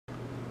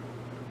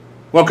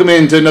Welcome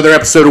into another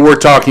episode of We're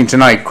Talking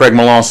Tonight. Craig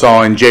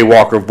Melanson and Jay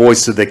Walker,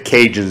 voice of the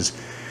Cajuns.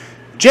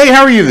 Jay,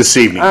 how are you this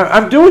evening?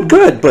 I'm doing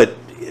good, but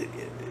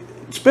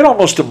it's been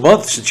almost a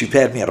month since you've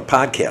had me on a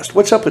podcast.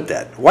 What's up with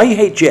that? Why you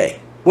hate Jay?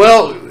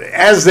 Well,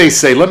 as they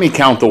say, let me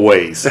count the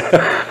ways.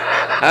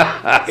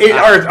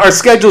 Our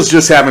schedules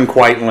just haven't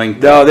quite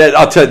linked up. No,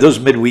 I'll tell you, those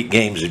midweek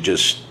games are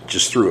just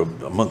threw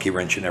a monkey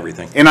wrench in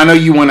everything. And I know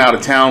you went out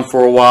of town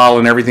for a while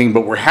and everything,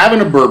 but we're having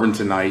a bourbon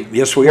tonight.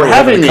 Yes, we are. We're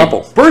having a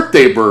couple.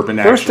 Birthday bourbon,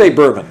 actually. Birthday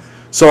bourbon.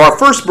 So our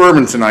first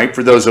bourbon tonight,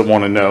 for those that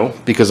want to know,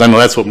 because I know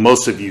that's what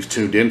most of you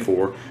tuned in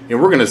for,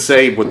 and we're going to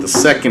say what the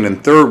second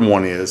and third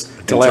one is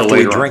Until after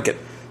we drink it.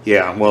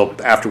 Yeah, well,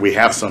 after we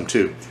have some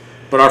too.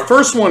 But our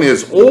first one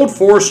is Old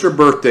Forester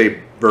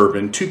Birthday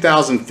Bourbon,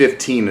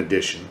 2015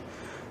 edition.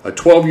 A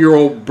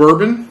 12-year-old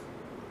bourbon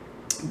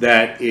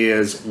that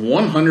is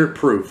 100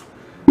 proof.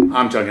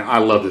 I'm telling you, I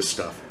love this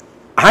stuff.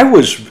 I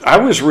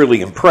was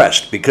really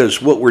impressed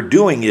because what we're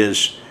doing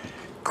is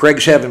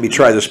Craig's having me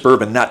try this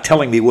bourbon, not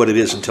telling me what it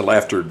is until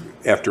after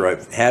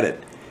I've had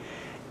it.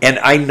 And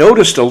I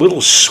noticed a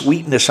little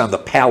sweetness on the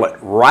palate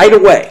right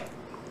away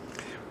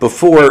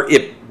before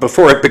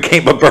it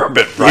became a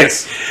bourbon, right?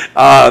 Yes.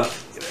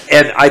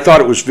 And I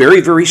thought it was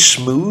very, very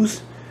smooth.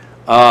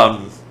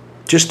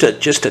 Just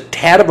a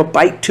tad of a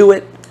bite to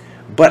it,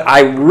 but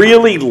I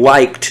really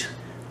liked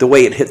the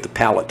way it hit the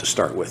palate to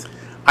start with.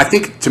 I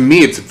think, to me,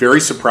 it's very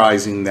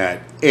surprising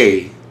that,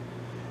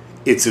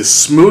 it's as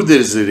smooth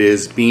as it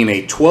is being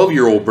a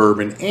 12-year-old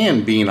bourbon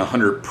and being a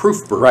 100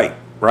 proof bourbon.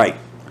 Right.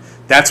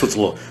 That's what's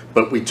a little.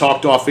 But we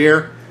talked off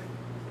air.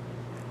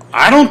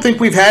 I don't think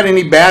we've had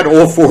any bad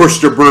Old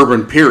Forester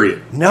bourbon,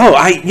 period. No,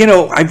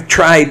 I've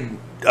tried,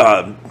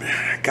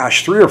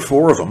 3 or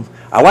 4 of them.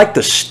 I like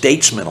the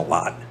Statesman a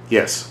lot.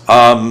 Yes.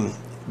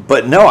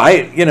 But no,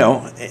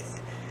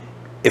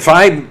 if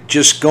I'm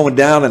just going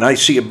down and I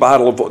see a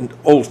bottle of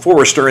Old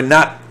Forester and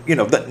not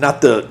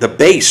the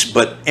base,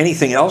 but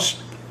anything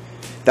else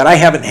that I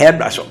haven't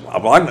had, I said,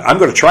 well, I'm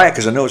going to try it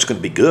because I know it's going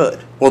to be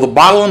good. Well, the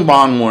Bottle and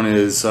Bond one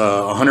is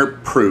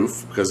 100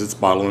 proof because it's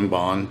Bottle and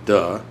Bond,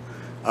 duh.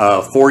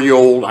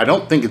 4-year-old, I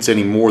don't think it's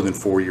any more than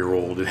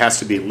 4-year-old. It has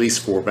to be at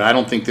least 4, but I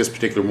don't think this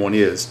particular one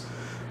is.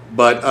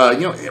 But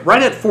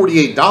right at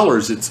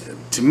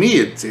 $48, to me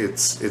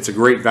it's a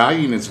great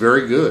value and it's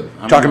very good.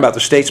 Talking about the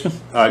Statesman?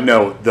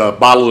 No, the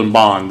Bottle and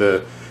Bond,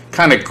 the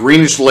kind of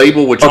greenish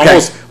label, which Okay.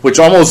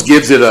 almost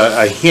gives it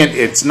a hint.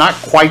 It's not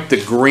quite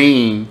the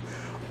green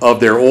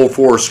of their Old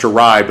Forester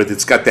rye, but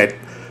it's got that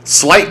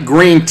slight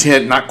green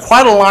tint, not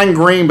quite a lime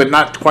green, but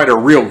not quite a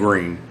real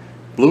green.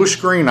 Bluish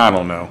green, I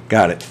don't know.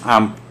 Got it.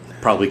 I'm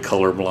probably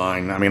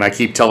colorblind. I mean, I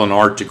keep telling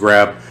Art to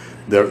grab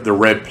the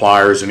red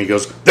pliers, and he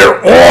goes,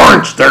 "They're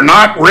orange. They're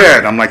not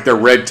red." I'm like, "They're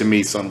red to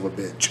me, son of a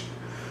bitch."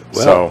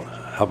 Well, So,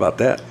 how about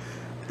that?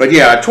 but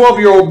yeah, a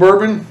 12-year-old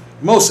bourbon,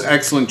 most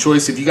excellent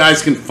choice. If you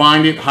guys can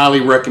find it,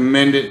 highly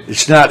recommend it.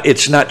 It's not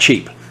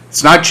cheap.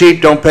 It's not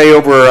cheap. Don't pay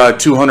over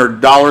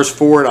 $200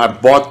 for it. I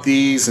bought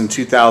these in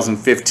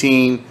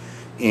 2015,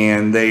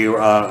 and they were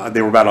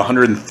about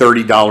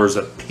 $130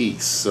 a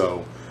piece.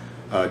 So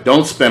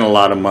don't spend a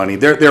lot of money.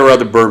 There are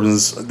other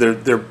bourbons. There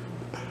are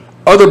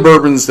other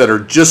bourbons that are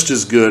just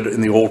as good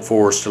in the Old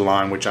Forester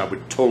line, which I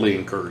would totally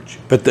encourage.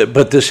 But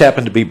this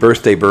happened to be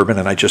birthday bourbon,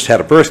 and I just had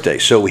a birthday,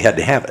 so we had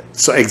to have it.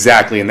 So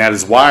exactly, and that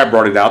is why I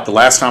brought it out. The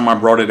last time I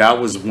brought it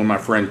out was when my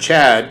friend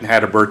Chad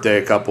had a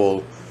birthday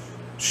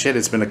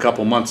it's been a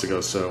couple months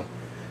ago. So,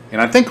 and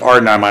I think Art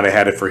and I might have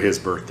had it for his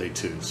birthday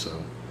too.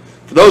 So,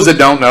 for those that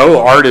don't know,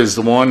 Art is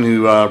the one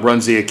who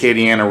runs the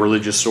Acadiana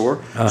Religious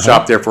Store.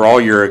 Shop there for all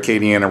your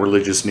Acadiana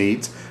religious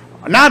needs.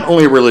 Not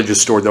only a religious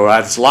store, though.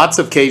 There's lots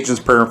of Cajuns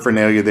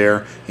paraphernalia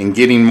there and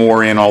getting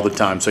more in all the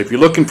time. So if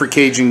you're looking for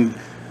Cajun,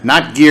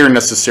 not gear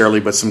necessarily,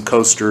 but some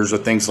coasters or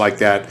things like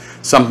that,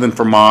 something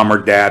for mom or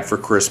dad for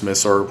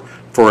Christmas or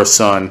for a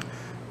son,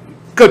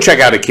 go check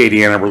out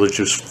Acadiana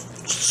Religious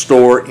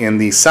Store in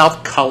the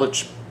South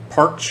College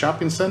Park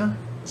Shopping Center.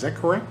 Is that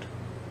correct?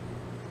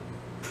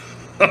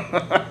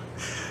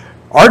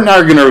 Art and I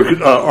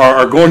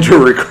are going to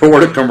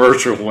record a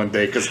commercial one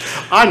day because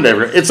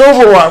it's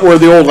over where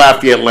the old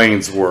Lafayette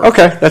Lanes were.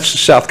 Okay, that's the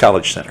South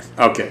College Center.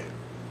 Okay,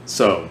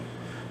 so,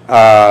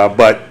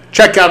 but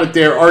check out it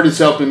there. Art is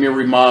helping me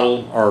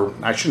remodel, or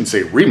I shouldn't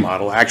say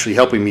remodel, actually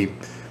helping me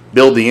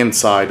build the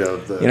inside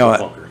of the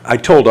bunker. I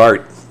told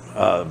Art.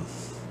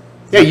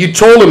 Yeah, you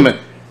told him,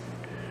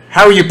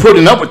 how are you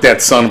putting up with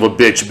that son of a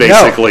bitch,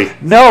 basically?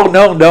 No.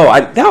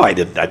 I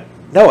didn't.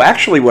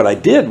 Actually, what I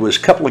did was a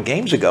couple of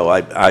games ago,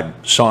 I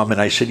saw him and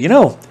I said, you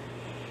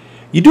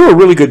do a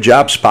really good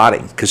job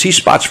spotting, because he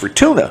spots for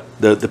Tuna,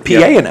 the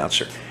PA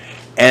announcer.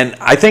 And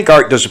I think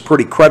Art does a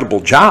pretty credible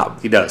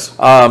job. He does.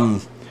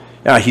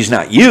 Now, he's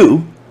not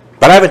you,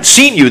 but I haven't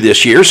seen you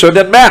this year, so it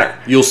doesn't matter.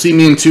 You'll see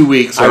me in 2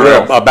 weeks, I or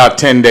will. about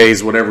 10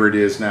 days, whatever it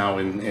is now.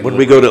 When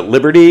we go to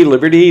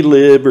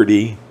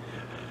Liberty.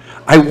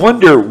 I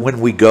wonder when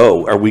we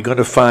go, are we going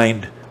to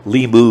find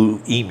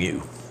Limu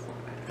Emu?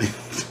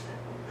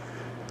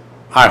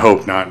 I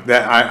hope not.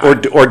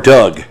 Or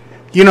Doug.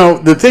 You know,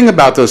 the thing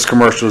about those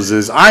commercials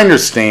is I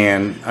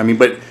understand. I mean,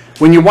 but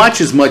when you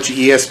watch as much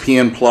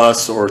ESPN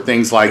Plus or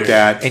things like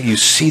that, And you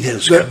see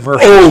those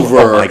commercials over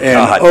oh my and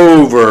God.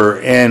 over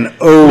and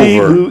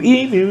over.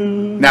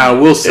 Emu. Now, I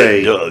will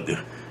say, Doug.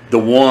 the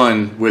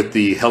one with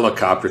the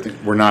helicopter thing,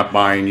 we're not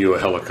buying you a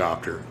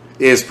helicopter,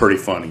 is pretty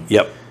funny.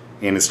 Yep.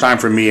 And it's time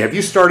for me. Have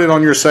you started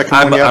on your second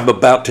one yet? I'm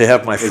about to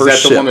have my Is first that the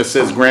sip. one that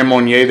says Grand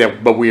Marnier?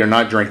 But we are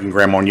not drinking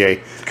Grand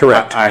Marnier.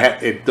 Correct.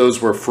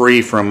 Those were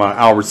free from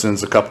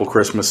Albertsons a couple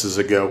Christmases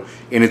ago,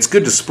 and it's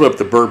good to split up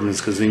the bourbons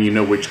because then you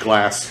know which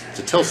glass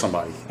to tell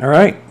somebody. All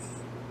right.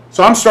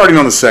 So I'm starting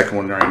on the second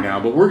one right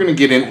now, but we're going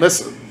to get in.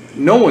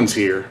 No one's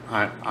here.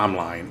 I'm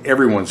lying.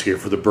 Everyone's here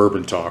for the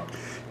bourbon talk,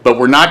 but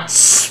we're not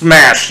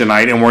smashed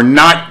tonight, and we're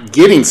not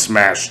getting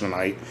smashed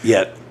tonight.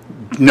 Yet.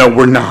 No,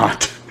 we're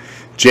not.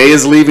 Jay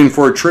is leaving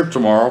for a trip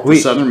tomorrow for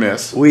Southern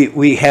Miss.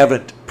 We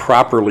haven't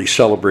properly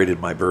celebrated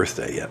my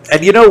birthday yet.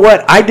 And you know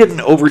what? I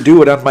didn't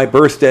overdo it on my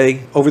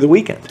birthday over the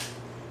weekend.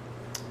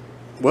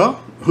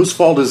 Well, whose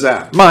fault is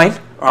that? Mine.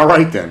 All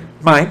right then.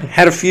 Mine.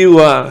 Had a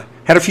few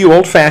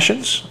old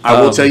fashions.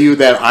 I will tell you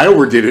that I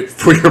overdid it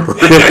for your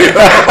birthday.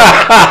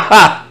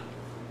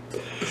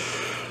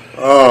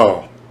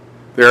 Oh,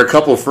 there are a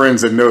couple of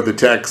friends that know the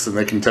text, and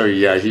they can tell you,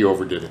 yeah, he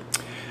overdid it.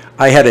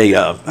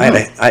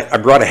 I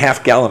brought a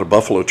half gallon of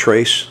Buffalo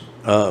Trace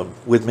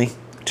with me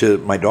to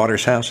my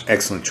daughter's house.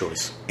 Excellent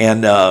choice.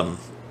 And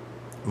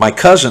my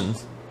cousin,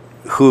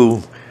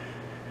 who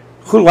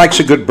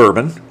likes a good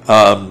bourbon,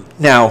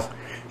 now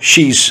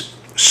she's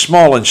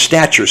small in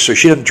stature, so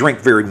she doesn't drink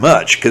very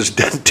much because it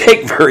doesn't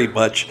take very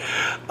much.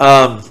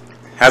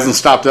 Hasn't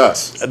stopped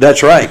us.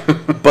 That's right.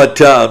 but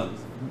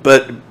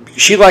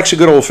she likes a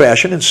good old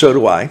fashioned, and so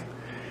do I.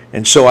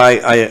 And so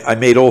I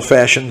made old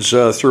fashions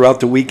throughout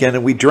the weekend,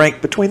 and we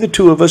drank between the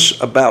two of us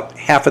about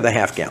half of the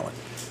half gallon.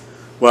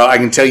 Well, I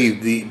can tell you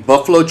the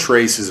Buffalo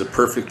Trace is a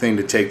perfect thing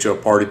to take to a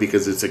party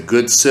because it's a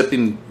good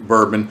sipping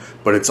bourbon,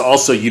 but it's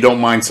also, you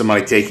don't mind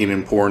somebody taking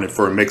and pouring it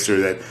for a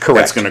mixer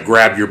that's going to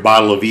grab your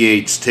bottle of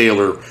E.H.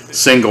 Taylor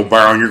single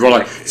barrel, and you're going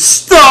like,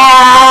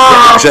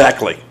 stop!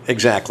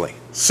 Exactly.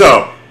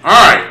 So,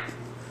 all right,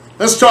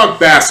 let's talk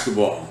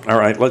basketball. All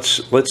right,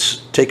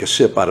 let's take a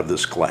sip out of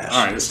this glass.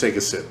 All right, let's take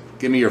a sip.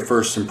 Give me your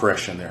first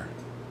impression there.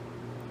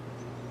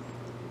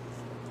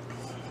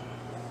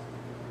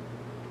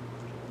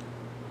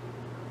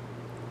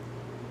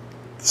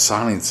 The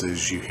silence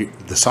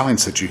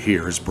that you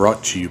hear is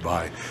brought to you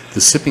by the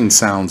sipping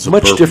sounds of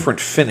Much bourbon. different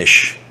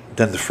finish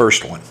than the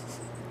first one.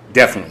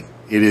 Definitely.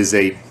 It is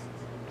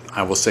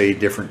I will say, a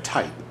different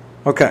type.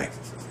 Okay.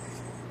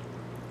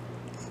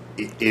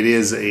 It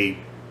is a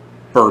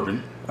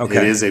bourbon. Okay.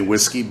 It is a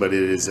whiskey, but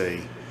it is a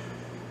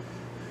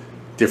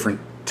different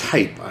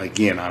type.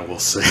 Again, I will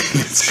say.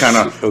 It's kind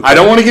of, okay. I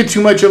don't want to get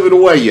too much of it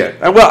away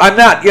yet. Well, I'm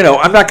not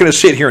going to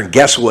sit here and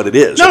guess what it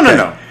is.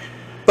 No.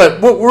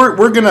 But what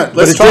we're gonna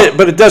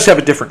But it does have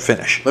a different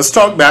finish. Let's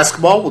talk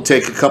basketball. We'll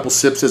take a couple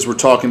sips as we're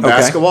talking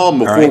basketball, and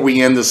before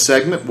we end this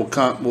segment, we'll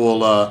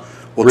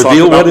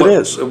reveal talk about what it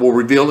is. We'll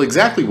reveal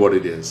exactly what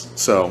it is.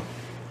 So,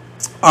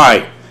 all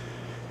right,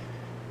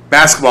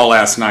 basketball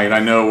last night. I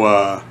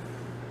know.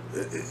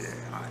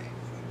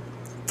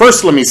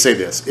 First, let me say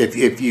this: if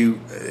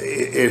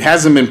it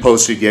hasn't been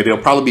posted yet, it'll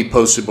probably be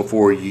posted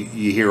before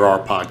you hear our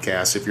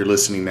podcast. If you're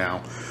listening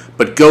now,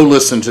 but go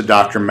listen to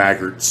Dr.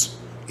 Maggart's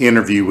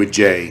interview with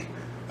Jay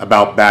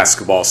about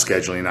basketball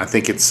scheduling. I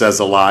think it says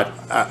a lot.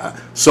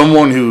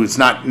 Someone who's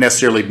not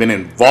necessarily been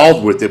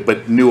involved with it,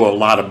 but knew a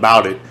lot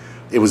about it.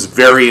 It was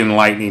very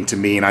enlightening to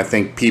me, and I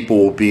think people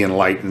will be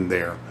enlightened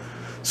there.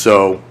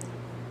 So,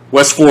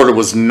 West Florida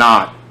was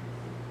not.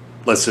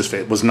 Let's just say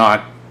it was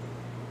not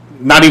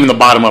even the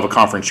bottom of a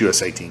Conference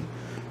USA team.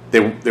 They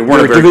weren't They're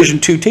a a very Division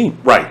II team.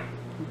 Right.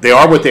 They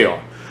are what they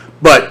are.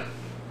 But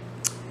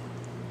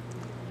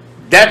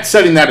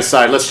setting that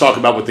aside, let's talk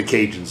about what the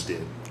Cajuns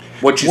did.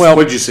 What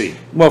did you see?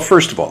 Well,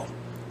 first of all,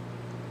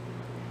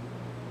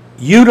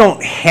 you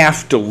don't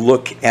have to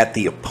look at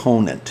the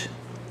opponent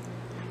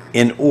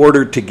in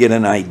order to get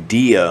an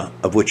idea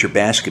of what your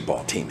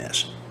basketball team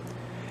is.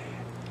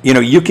 You know,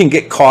 you can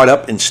get caught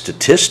up in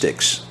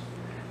statistics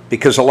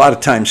because a lot of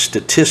times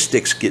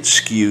statistics get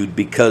skewed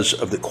because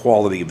of the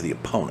quality of the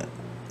opponent.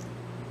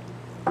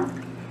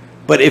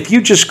 But if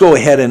you just go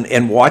ahead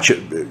and watch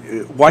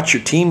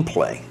your team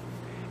play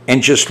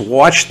and just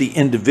watch the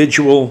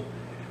individual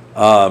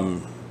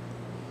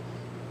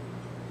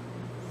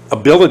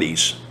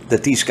abilities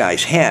that these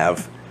guys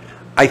have,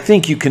 I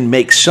think you can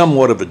make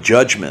somewhat of a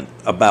judgment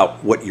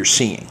about what you're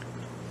seeing.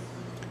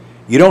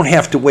 You don't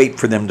have to wait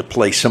for them to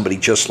play somebody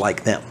just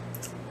like them.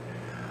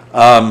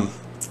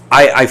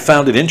 I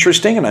found it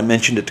interesting, and I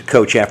mentioned it to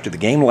Coach after the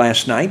game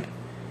last night,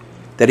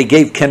 that he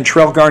gave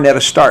Kentrell Garnett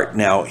a start.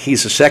 Now,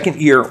 he's a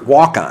second-year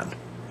walk-on,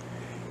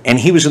 and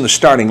he was in the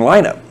starting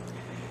lineup.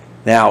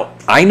 Now,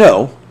 I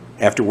know,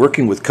 after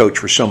working with Coach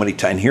for so many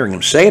times, hearing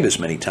him say it as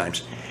many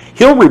times,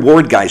 he'll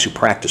reward guys who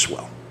practice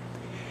well.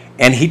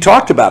 And he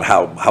talked about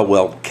how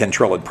well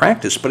Kentrell had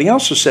practiced, but he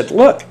also said,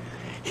 look,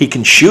 he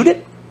can shoot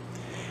it,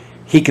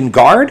 he can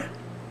guard,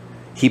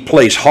 He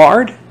plays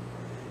hard.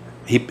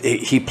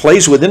 He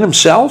plays within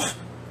himself.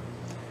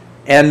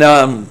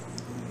 And,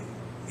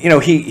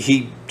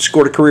 he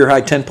scored a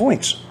career-high 10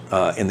 points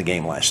in the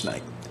game last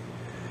night.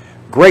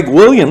 Greg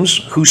Williams,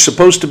 who's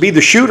supposed to be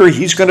the shooter,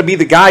 he's going to be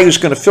the guy who's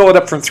going to fill it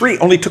up from three,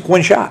 only took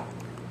one shot.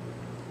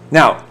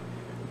 Now,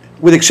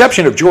 with the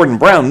exception of Jordan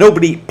Brown,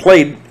 nobody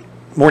played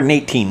more than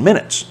 18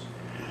 minutes.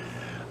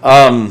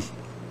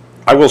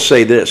 I will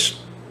say this.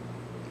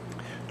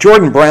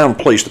 Jordan Brown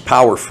plays the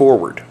power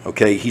forward,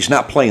 okay? He's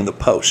not playing the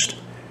post.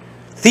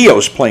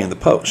 Theo's playing the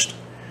post.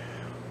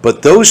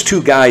 But those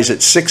two guys at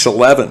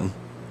 6'11"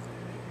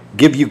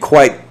 give you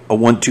quite a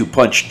 1-2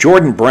 punch.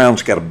 Jordan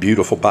Brown's got a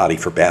beautiful body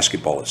for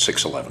basketball at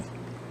 6'11",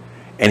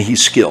 and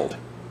he's skilled.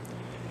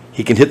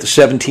 He can hit the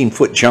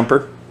 17-foot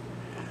jumper.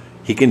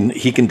 He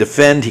can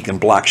defend. He can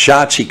block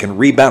shots. He can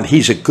rebound.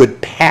 He's a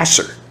good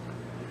passer.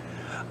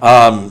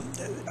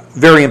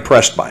 Very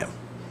impressed by him.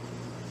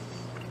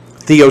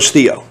 Theo's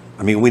Theo.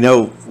 I mean, we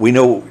know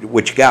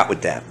what you got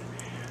with that.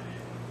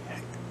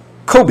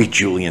 Kobe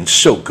Julian's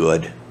so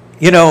good.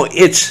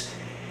 It's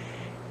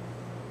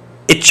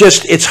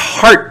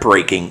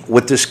heartbreaking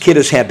what this kid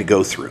has had to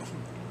go through.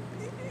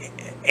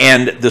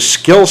 And the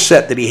skill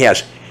set that he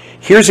has.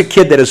 Here's a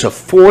kid that is a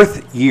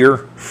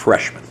fourth-year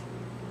freshman.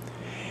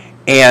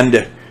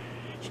 And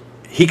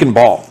he can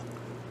ball.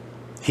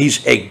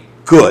 He's a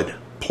good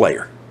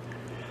player.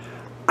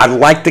 I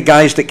like the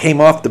guys that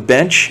came off the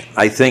bench.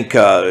 I think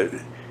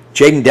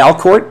Jaden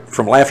Dalcourt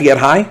from Lafayette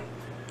High.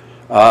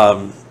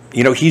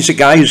 He's a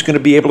guy who's going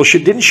to be able to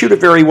shoot. Didn't shoot it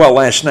very well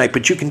last night,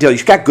 but you can tell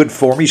he's got good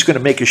form. He's going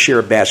to make his share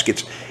of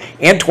baskets.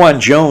 Antoine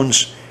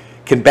Jones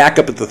can back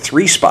up at the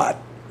 3 spot,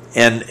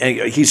 and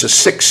he's a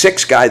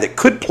 6'6" guy that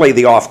could play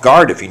the off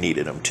guard if you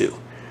needed him to.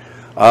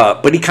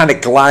 But he kind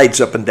of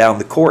glides up and down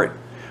the court.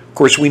 Of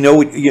course, we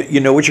know you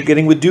know what you're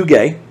getting with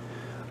Duguay.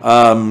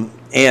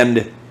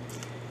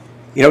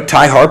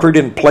 Ty Harper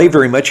didn't play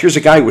very much. Here's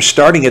a guy who was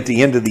starting at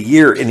the end of the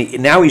year,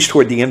 and now he's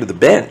toward the end of the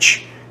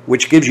bench,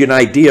 which gives you an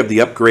idea of the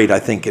upgrade, I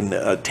think, in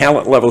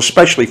talent level,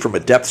 especially from a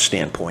depth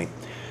standpoint.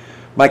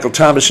 Michael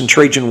Thomas and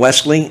Trajan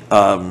Wesley.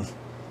 Thomas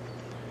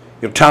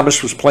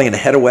was playing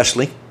ahead of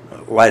Wesley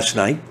last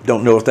night.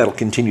 Don't know if that'll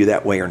continue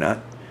that way or not.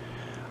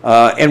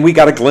 And we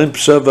got a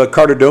glimpse of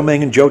Carter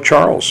Domingue and Joe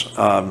Charles.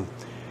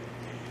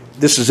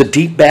 This is a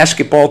deep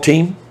basketball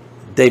team.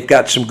 They've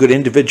got some good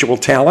individual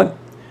talent.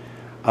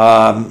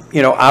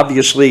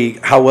 Obviously,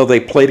 how well they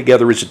play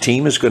together as a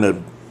team is going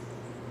to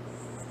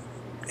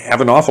have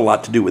an awful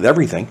lot to do with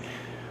everything.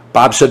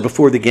 Bob said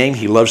before the game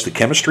he loves the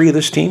chemistry of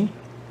this team.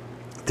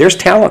 There's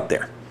talent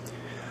there.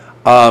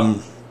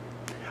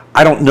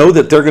 I don't know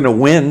that they're going to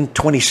win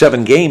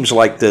 27 games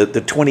like the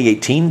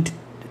 2018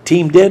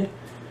 team did.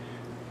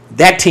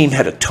 That team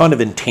had a ton of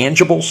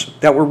intangibles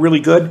that were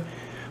really good.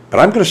 But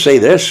I'm going to say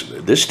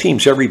this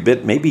team's every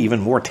bit, maybe even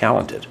more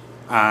talented.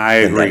 I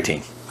agree. That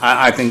team.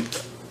 I think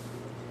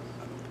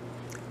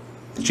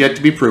it's yet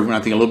to be proven. I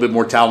think a little bit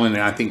more talented,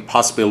 and I think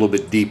possibly a little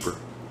bit deeper.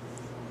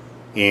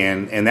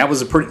 And that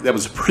was a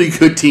pretty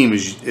good team,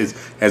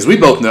 as we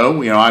both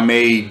know. I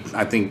made,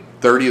 I think,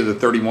 30 of the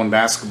 31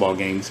 basketball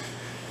games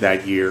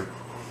that year.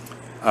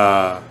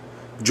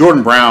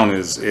 Jordan Brown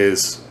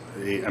is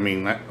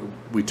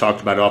we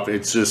talked about it off.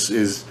 It's just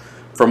is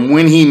from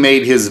when he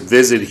made his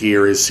visit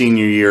here, his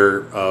senior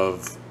year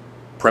of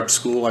prep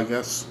school, I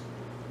guess.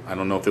 I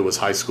don't know if it was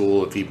high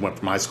school, if he went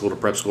from high school to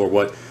prep school or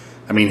what.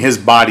 I mean, his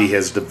body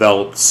has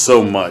developed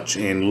so much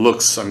and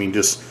looks,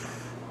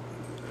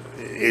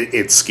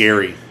 it's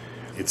scary.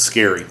 It's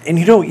scary. And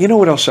you know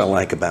what else I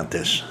like about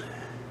this?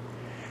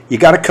 You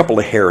got a couple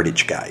of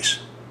heritage guys,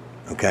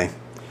 okay?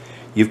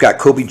 You've got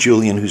Kobe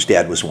Julian, whose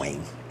dad was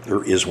Wayne,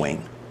 or is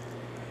Wayne.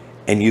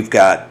 And you've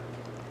got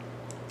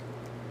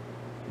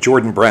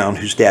Jordan Brown,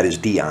 whose dad is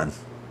Dion.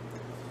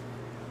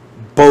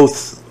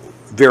 Both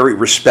very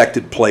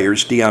respected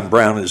players. Dion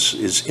Brown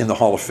is in the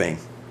Hall of Fame.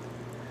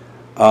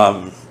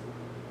 And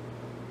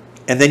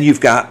then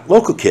you've got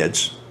local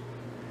kids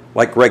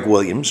like Greg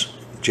Williams,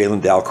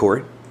 Jalen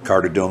Dalcourt,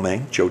 Carter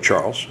Domingue, Joe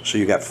Charles. So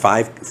you've got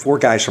four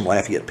guys from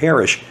Lafayette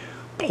Parish,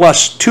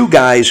 plus 2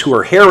 guys who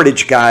are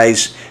heritage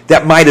guys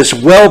that might as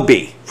well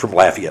be from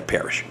Lafayette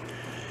Parish.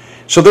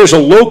 So there's a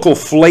local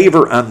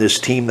flavor on this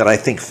team that I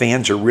think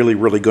fans are really,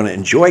 really going to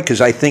enjoy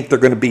because I think they're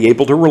going to be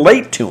able to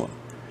relate to them.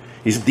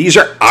 These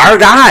are our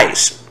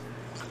guys.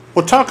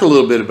 Well, talk a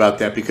little bit about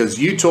that because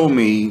you told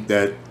me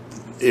that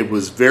it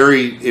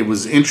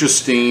was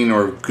interesting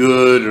or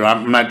good, or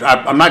I'm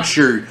not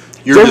sure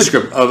your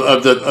description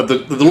of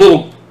the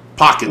little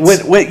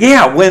pockets.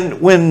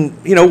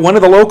 When one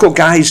of the local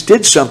guys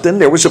did something,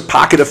 there was a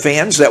pocket of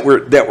fans that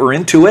were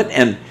into it,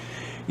 and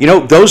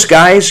those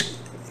guys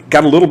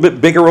got a little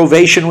bit bigger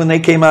ovation when they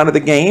came out of the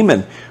game,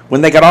 and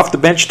when they got off the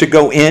bench to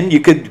go in, you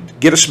could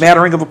get a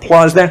smattering of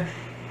applause there.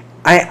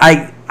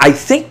 I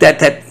think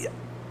that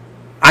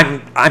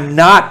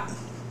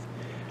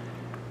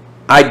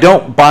I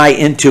don't buy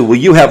into, well,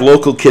 you have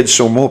local kids,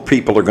 so more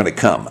people are going to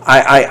come.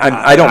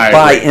 I don't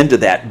buy into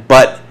that.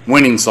 But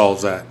winning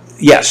solves that.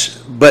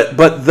 Yes, but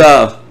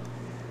the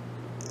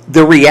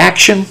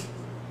reaction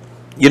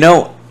you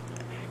know,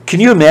 can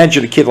you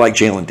imagine a kid like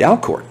Jalen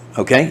Dalcourt?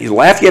 Okay, he's a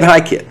Lafayette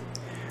High kid,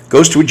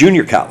 goes to a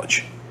junior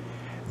college,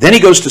 then he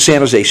goes to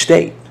San Jose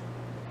State.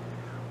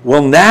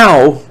 Well,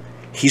 now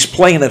he's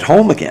playing at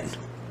home again,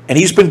 and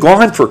he's been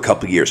gone for a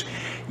couple of years.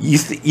 You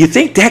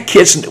think that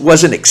kid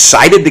wasn't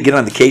excited to get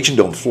on the Cajun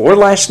Dome floor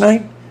last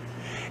night?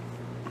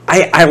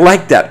 I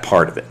like that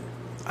part of it.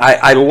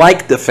 I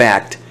like the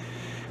fact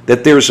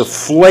that there's a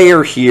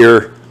flair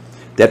here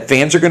that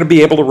fans are going to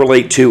be able to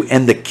relate to,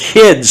 and the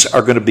kids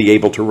are going to be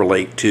able to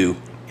relate to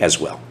as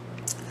well.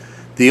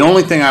 The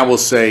only thing I will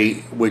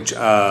say, which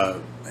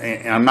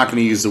and I'm not going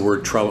to use the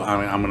word trouble.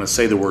 I'm going to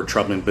say the word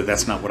troubling, but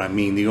that's not what I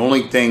mean. The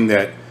only thing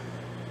that,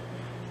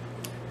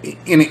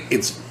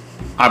 it's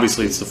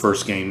obviously it's the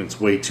first game. It's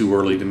way too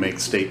early to make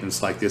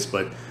statements like this,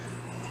 but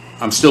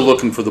I'm still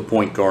looking for the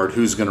point guard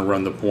who's going to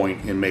run the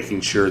point and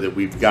making sure that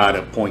we've got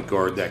a point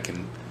guard that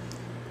can.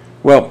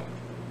 Well,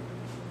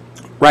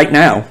 right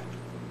now,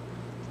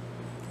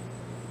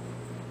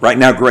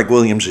 Greg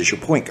Williams is your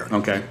point guard.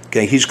 Okay,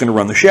 he's going to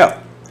run the show.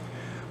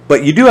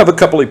 But you do have a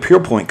couple of pure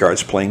point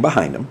guards playing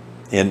behind him,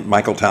 in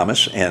Michael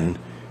Thomas and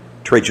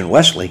Trajan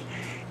Wesley.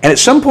 And at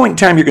some point in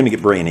time, you're going to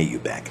get Brian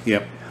Aiyou back.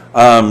 Yep.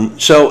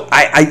 So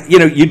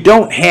you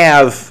don't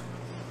have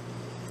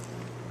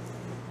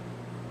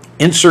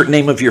insert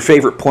name of your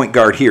favorite point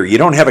guard here. You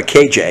don't have a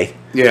KJ.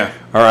 Yeah.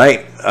 All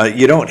right.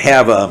 You don't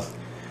have a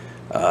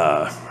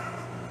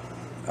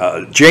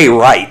Jay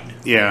Wright.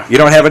 Yeah. You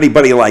don't have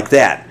anybody like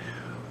that.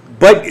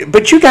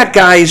 But you got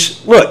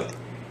guys. Look,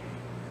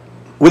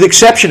 with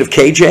exception of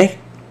KJ,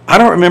 I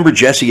don't remember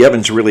Jesse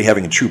Evans really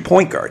having a true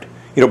point guard.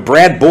 You know,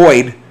 Brad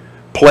Boyd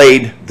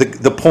played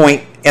the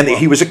point, and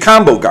he was a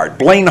combo guard.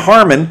 Blaine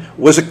Harmon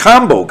was a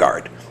combo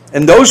guard.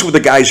 And those were the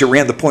guys who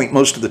ran the point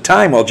most of the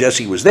time while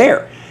Jesse was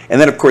there. And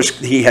then, of course,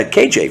 he had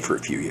KJ for a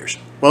few years.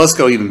 Well, let's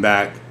go even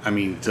back,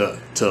 to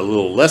a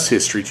little less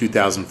history,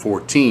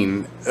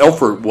 2014.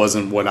 Elfert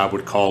wasn't what I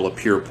would call a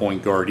pure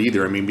point guard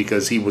either,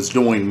 because he was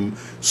doing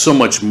so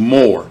much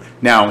more.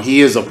 Now,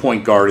 he is a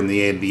point guard in the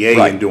NBA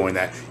right. and doing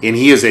that. And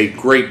he is a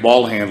great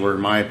ball handler,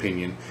 in my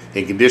opinion,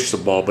 and can dish the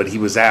ball, but he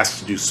was asked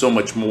to do so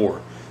much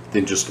more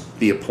than just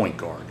be a point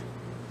guard.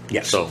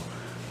 Yes. So,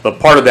 but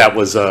part of that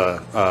was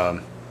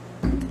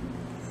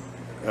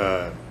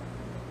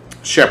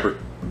Shepard.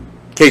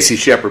 Casey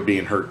Shepard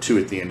being hurt too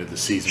at the end of the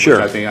season.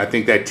 Sure. Which I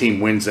think that team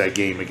wins that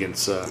game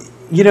against. The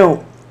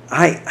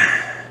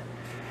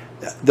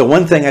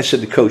one thing I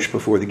said to Coach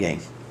before the game,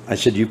 I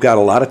said, you've got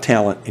a lot of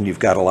talent and you've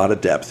got a lot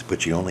of depth,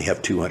 but you only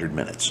have 200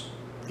 minutes.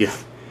 Yeah.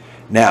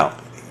 Now,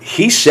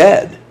 he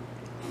said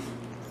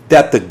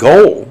that the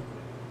goal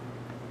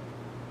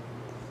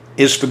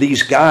is for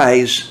these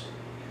guys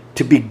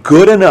to be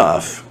good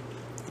enough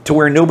to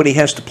where nobody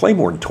has to play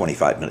more than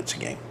 25 minutes a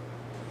game.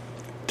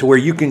 To where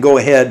you can go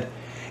ahead.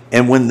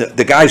 And when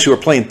the guys who are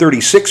playing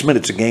 36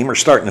 minutes a game are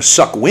starting to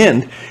suck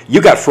wind,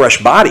 you got fresh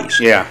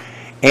bodies. Yeah.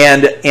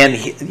 And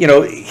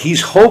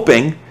he's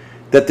hoping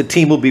that the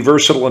team will be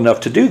versatile enough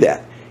to do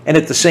that. And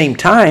at the same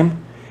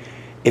time,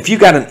 if you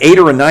got an 8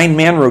 or a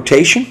 9-man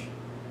rotation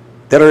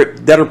that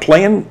are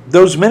playing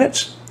those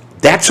minutes,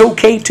 that's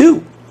okay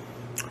too.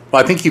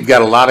 Well, I think you've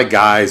got a lot of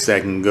guys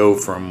that can go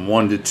from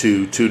 1 to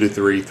 2, 2 to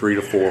 3, 3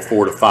 to 4,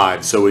 4 to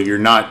 5. So you're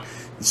not.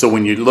 So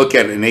when you look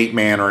at an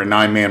 8-man or a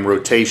 9-man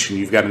rotation,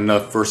 you've got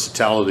enough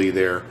versatility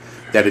there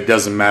that it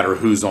doesn't matter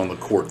who's on the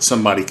court.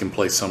 Somebody can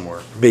play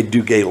somewhere. Made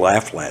Duguay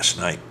laugh last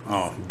night.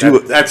 Oh,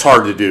 that's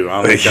hard to do.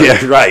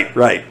 Yeah,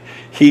 right.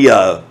 He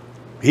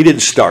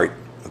didn't start,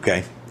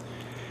 okay?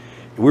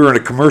 We were in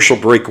a commercial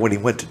break when he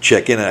went to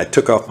check in, and I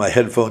took off my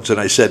headphones and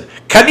I said,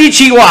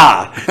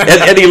 "Konnichiwa!"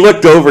 and he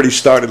looked over and he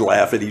started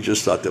laughing. He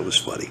just thought that was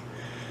funny.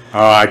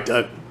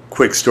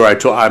 Quick story. I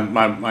told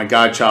my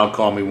godchild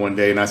called me one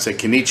day, and I said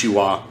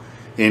 "Konnichiwa,"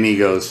 and he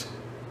goes,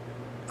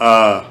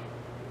 and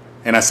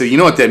I said, "You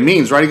know what that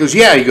means, right?" He goes,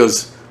 "Yeah." He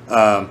goes,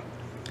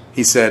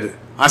 he said,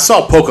 "I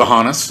saw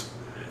Pocahontas."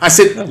 I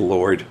said, "Oh,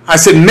 Lord." I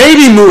said,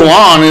 "Maybe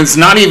Mulan, and it's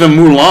not even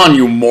Mulan,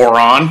 you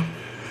moron."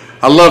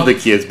 I love the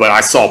kids, but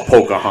I saw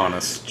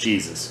Pocahontas.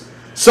 Jesus.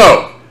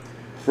 So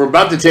we're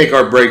about to take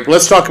our break.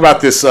 Let's talk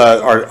about this.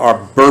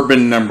 Our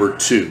bourbon number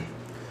 2.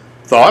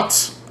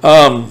 Thoughts?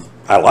 I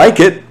like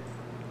it.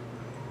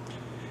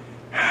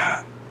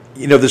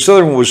 This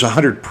other one was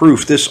 100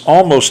 proof. This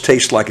almost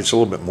tastes like it's a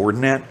little bit more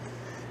than that.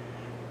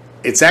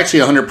 It's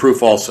actually 100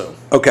 proof also.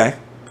 Okay.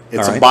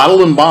 It's a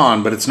bottle and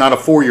bond, but it's not a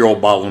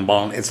 4-year-old bottle and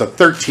bond. It's a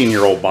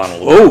 13-year-old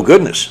bottle. Oh,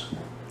 goodness.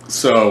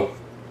 So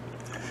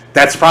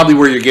that's probably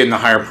where you're getting the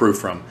higher proof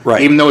from.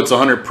 Right. Even though it's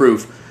 100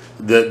 proof,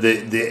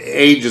 the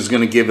age is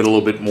going to give it a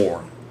little bit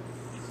more.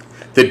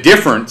 The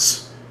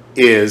difference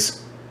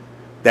is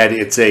that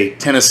it's a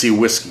Tennessee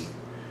whiskey,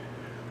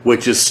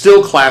 which is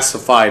still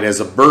classified as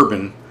a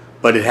bourbon,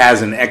 but it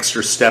has an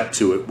extra step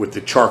to it with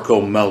the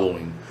charcoal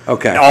mellowing.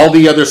 Okay. All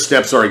the other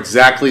steps are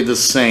exactly the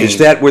same. Is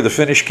that where the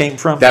finish came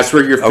from? That's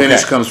where your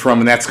finish comes from,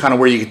 and that's kind of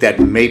where you get that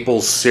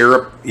maple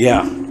syrup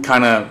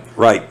kind of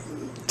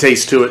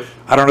taste to it.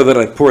 I don't know that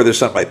I'd pour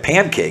this on my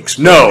pancakes.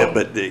 No,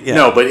 but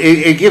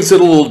it gives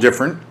it a little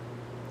different.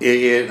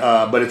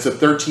 But it's a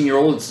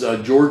 13-year-old. It's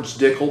George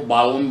Dickel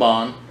Bottle and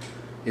Bond.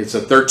 It's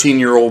a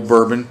 13-year-old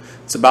bourbon.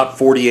 It's about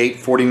 $48,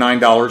 $49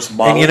 a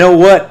bottle. And you know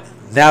what?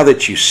 Now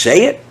that you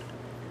say it,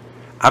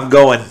 I'm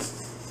going,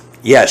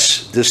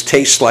 yes, this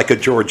tastes like a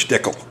George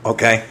Dickel,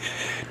 okay?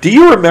 Do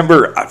you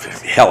remember,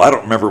 hell, I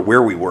don't remember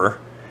where we were.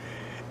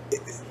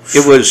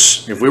 It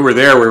was... If we were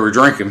there, we were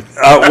drinking.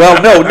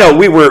 No,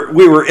 we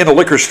were in a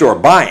liquor store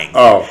buying.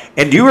 Oh.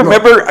 And do you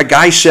remember a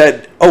guy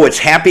said, oh, it's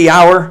happy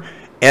hour,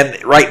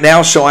 and right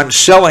now, so I'm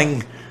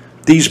selling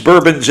these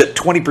bourbons at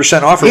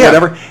 20% off or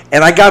whatever,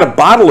 and I got a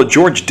bottle of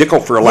George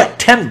Dickel for like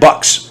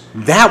 $10.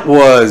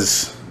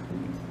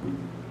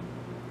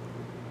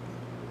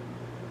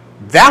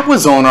 That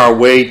was on our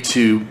way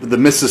to the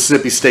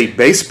Mississippi State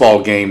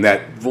baseball game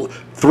that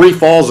 3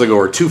 falls ago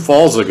or 2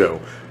 falls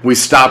ago. We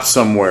stopped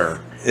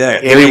somewhere. Yeah,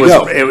 and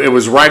it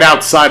was right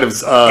outside of...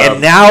 and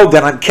now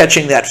that I'm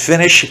catching that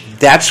finish,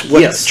 that's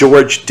what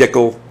George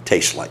Dickel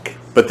tastes like.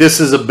 But this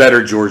is a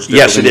better George Dickel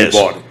yes, than it is.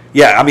 you bought it.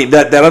 Yeah, I mean,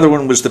 that other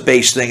one was the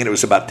base thing, and it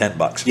was about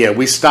 $10. Yeah,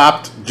 we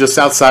stopped just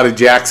outside of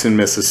Jackson,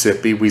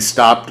 Mississippi. We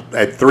stopped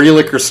at 3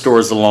 liquor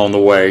stores along the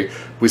way.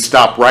 We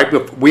stopped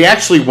we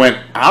actually went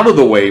out of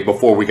the way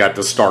before we got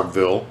to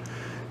Starkville,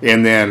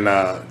 and then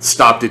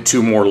stopped at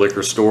 2 more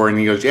liquor stores. And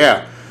he goes,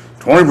 yeah,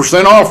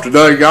 20% off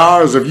today,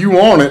 guys, if you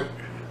want it.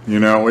 You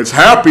know, it's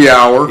happy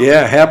hour.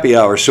 Yeah, happy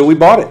hour. So we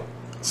bought it.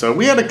 So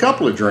we had a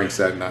couple of drinks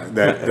that night,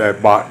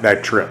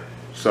 that trip.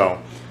 So,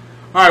 all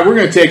right, we're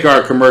going to take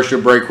our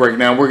commercial break right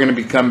now. We're going to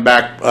be coming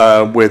back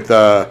with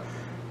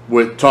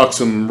talk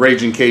some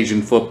Raging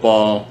Cajun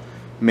football.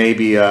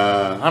 Maybe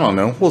I don't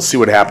know. We'll see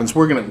what happens.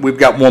 We've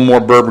got one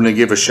more bourbon to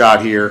give a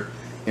shot here,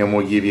 and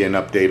we'll give you an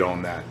update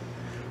on that.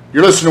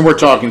 You're listening to We're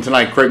Talking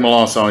tonight. Craig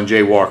Melanson and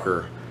Jay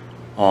Walker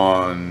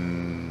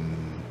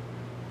on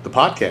the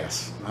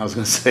podcast. I was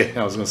going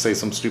to say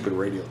some stupid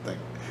radio thing.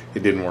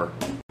 It didn't work.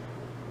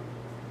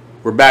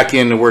 We're back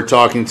in. We're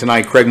Talking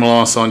tonight. Craig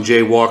Melanson,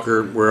 Jay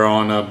Walker. We're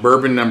on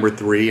bourbon number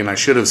 3, and I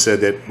should have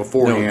said that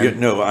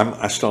beforehand.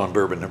 I'm still on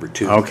bourbon number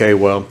 2. Okay,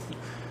 well,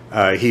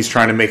 he's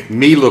trying to make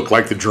me look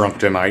like the drunk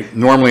tonight.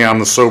 Normally, I'm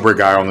the sober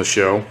guy on the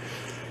show.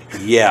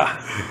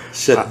 Yeah,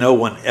 said no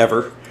one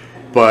ever.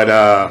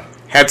 But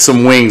had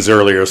some wings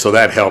earlier, so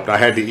that helped. I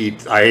had to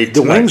eat. I ate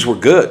the wings were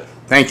good.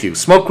 Thank you.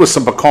 Smoked with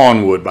some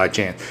pecan wood by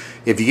chance.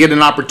 If you get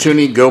an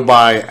opportunity, go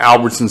by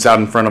Albertsons out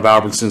in front of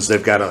Albertsons.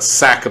 They've got a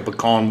sack of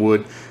pecan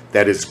wood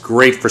that is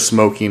great for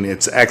smoking.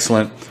 It's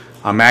excellent.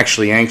 I'm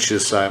actually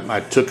anxious.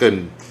 I took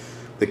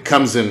that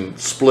comes in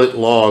split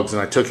logs,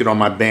 and I took it on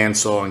my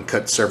bandsaw and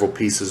cut several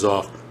pieces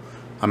off.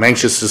 I'm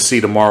anxious to see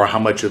tomorrow how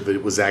much of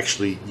it was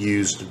actually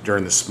used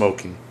during the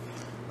smoking.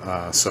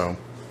 So,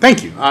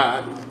 thank you.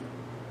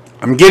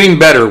 I'm getting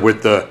better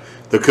with the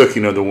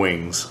cooking of the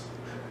wings.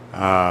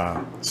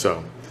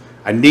 So,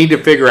 I need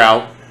to figure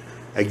out.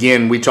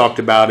 Again, we talked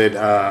about it.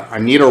 I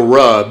need a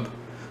rub,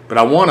 but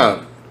I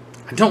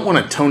don't want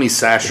a Tony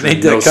Sasher.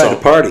 Made that kind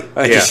of party.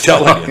 I just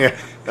telling you.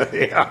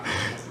 Yeah.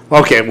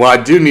 Okay. Well, I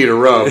do need a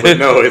rub, but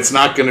no, it's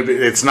not going to be.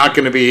 It's not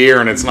going to be here,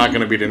 and it's not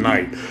going to be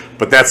tonight.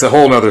 But that's a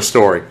whole other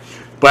story.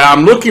 But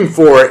I'm looking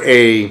for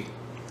a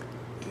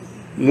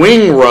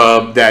wing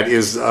rub that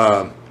is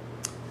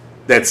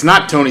that's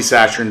not Tony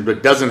Sasher,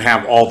 but doesn't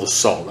have all the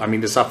salt. I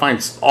mean, I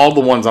find all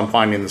the ones I'm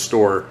finding in the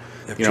store.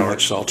 Too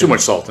much salt. Too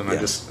much salt, and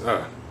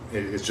yeah.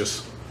 It's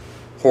just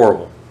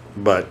horrible.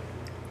 But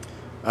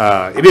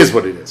it is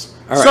what it is.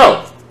 All right.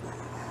 So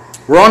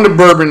we're on to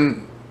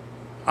bourbon.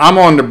 I'm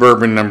on to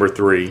bourbon number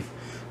 3.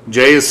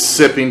 Jay is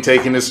sipping,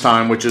 taking his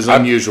time, which is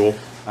unusual.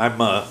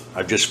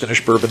 I've just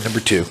finished bourbon number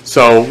 2.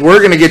 So we're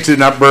going to get to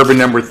bourbon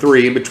number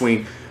 3 in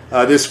between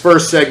this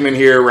first segment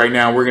here. Right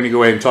now, we're going to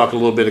go ahead and talk a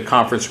little bit of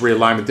conference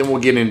realignment. Then we'll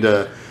get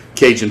into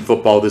Cajun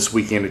football this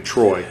weekend at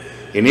Troy,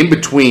 and in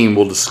between,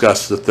 we'll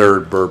discuss the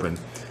third bourbon.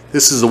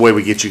 This is the way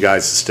we get you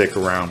guys to stick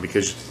around,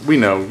 because we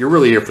know you're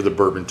really here for the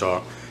bourbon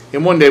talk.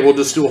 And one day we'll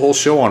just do a whole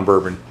show on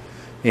bourbon.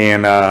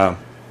 And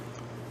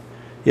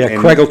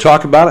Craig will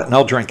talk about it, and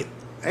I'll drink it.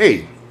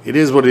 Hey, it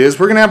is what it is.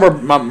 We're going to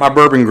have my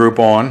bourbon group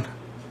on.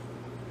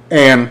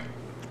 And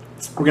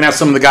we're going to have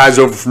some of the guys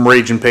over from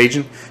Raging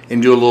Cajun and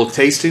do a little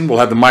tasting. We'll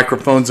have the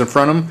microphones in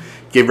front of them,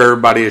 give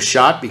everybody a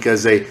shot,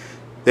 because they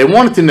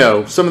wanted to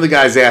know. Some of the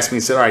guys asked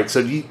me, said, all right,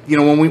 so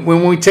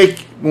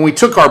when we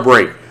took our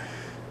break,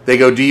 they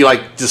go, do you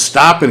just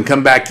stop and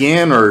come back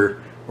in,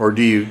 or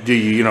do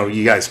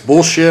you guys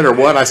bullshit or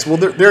what? I said,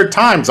 well, there are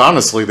times,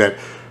 honestly, that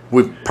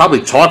we've probably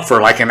talked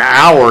for like an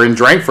hour and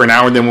drank for an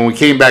hour, and then when we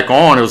came back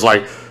on, it was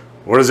like,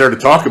 what is there to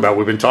talk about?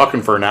 We've been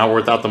talking for an hour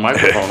without the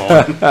microphone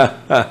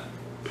on.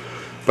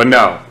 But no.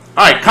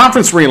 All right,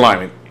 conference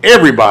realignment.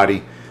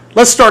 Everybody,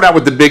 let's start out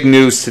with the big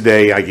news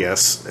today, I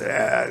guess,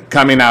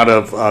 coming out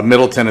of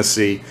Middle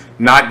Tennessee,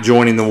 not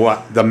joining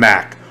the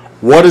MAC.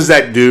 What does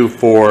that do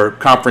for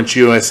Conference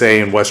USA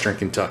and Western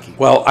Kentucky?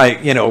 Well,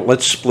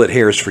 let's split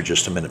hairs for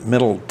just a minute.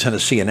 Middle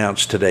Tennessee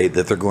announced today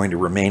that they're going to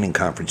remain in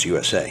Conference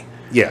USA.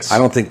 Yes. I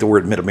don't think the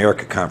word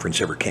Mid-America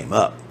Conference ever came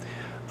up.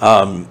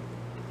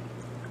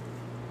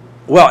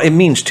 Well, it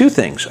means two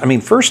things. I mean,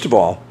 first of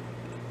all,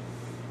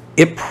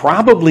 it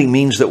probably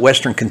means that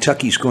Western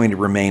Kentucky is going to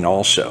remain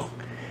also.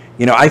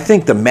 I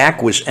think the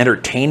MAC was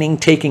entertaining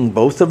taking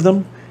both of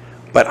them,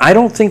 but I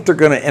don't think they're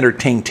going to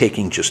entertain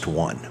taking just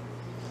one.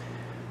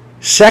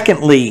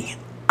 Secondly,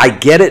 I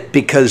get it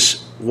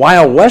because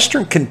while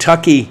Western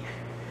Kentucky,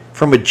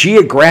 from a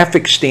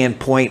geographic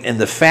standpoint and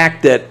the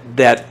fact that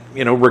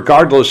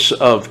regardless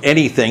of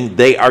anything,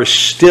 they are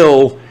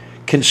still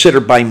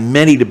considered by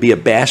many to be a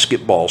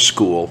basketball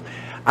school,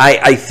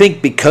 I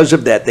think because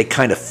of that, they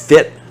kind of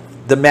fit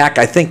the MAC.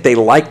 I think they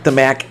like the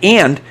MAC,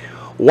 and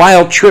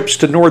while trips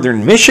to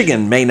northern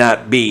Michigan may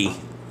not be,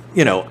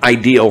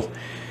 ideal,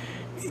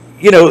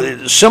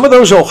 some of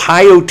those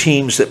Ohio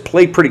teams that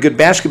play pretty good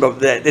basketball,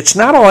 it's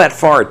not all that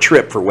far a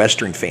trip for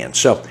Western fans.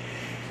 So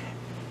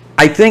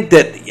I think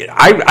that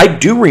I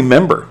do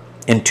remember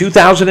in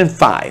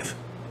 2005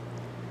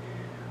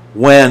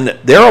 when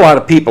there are a lot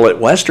of people at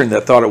Western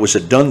that thought it was a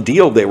done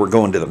deal they were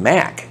going to the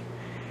MAC.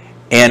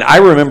 And I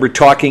remember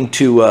talking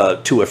to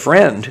a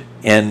friend,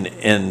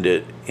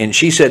 and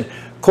she said,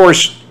 of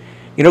course,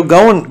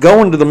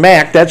 going to the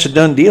MAC, that's a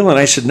done deal. And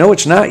I said, no,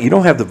 it's not. You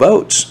don't have the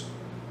votes.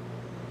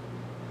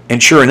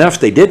 And sure enough,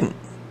 they didn't.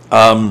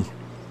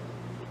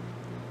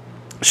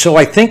 So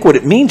I think what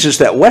it means is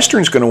that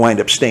Western's going to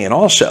wind up staying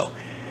also.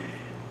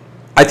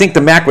 I think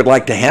the MAC would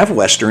like to have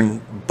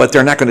Western, but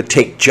they're not going to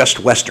take just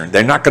Western.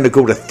 They're not going to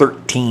go to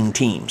 13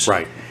 teams.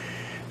 Right.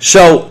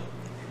 So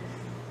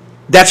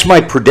that's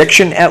my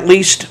prediction, at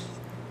least.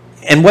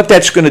 And what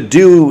that's going to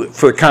do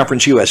for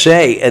Conference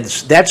USA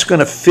is that's going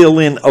to fill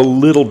in a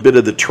little bit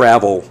of the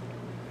travel,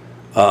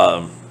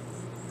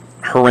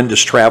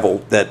 horrendous travel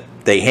that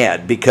they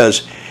had,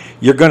 because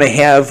you're going to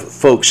have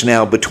folks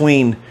now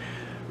between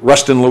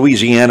Ruston,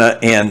 Louisiana,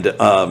 and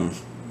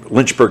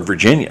Lynchburg,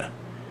 Virginia.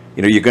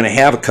 You're going to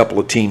have a couple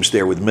of teams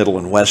there with Middle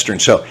and Western.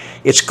 So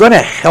it's going to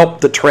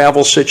help the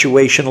travel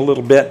situation a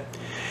little bit.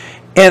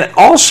 And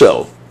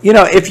also,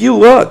 if you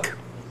look,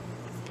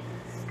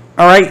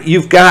 all right,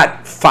 you've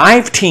got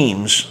 5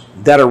 teams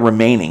that are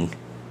remaining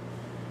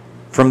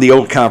from the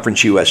old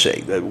Conference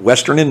USA,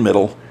 Western and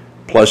Middle,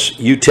 plus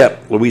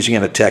UTEP,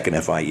 Louisiana Tech, and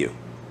FIU.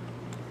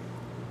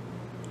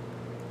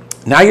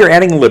 Now you're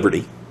adding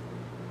Liberty.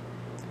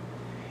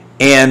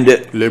 And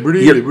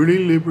Liberty.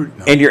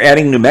 No. And you're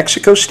adding New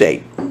Mexico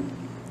State.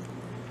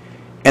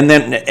 And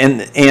then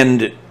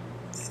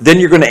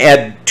you're going to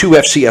add 2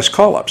 FCS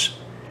call-ups.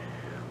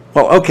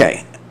 Well,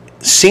 okay.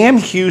 Sam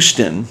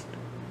Houston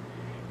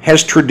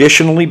has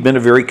traditionally been a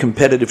very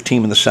competitive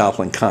team in the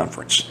Southland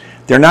Conference.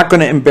 They're not going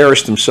to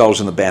embarrass themselves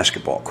in the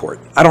basketball court.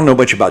 I don't know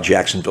much about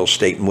Jacksonville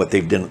State and what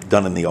they've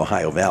done in the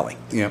Ohio Valley.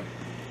 Yeah.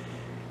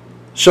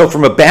 So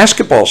from a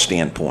basketball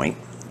standpoint,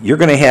 you're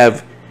going to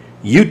have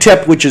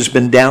UTEP, which has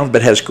been down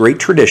but has great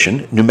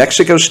tradition, New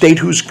Mexico State,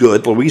 who's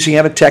good,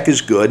 Louisiana Tech is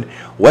good,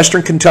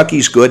 Western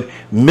Kentucky's good,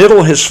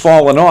 Middle has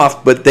fallen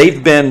off, but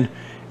they've been,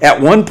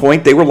 at one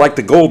point, they were like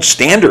the gold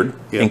standard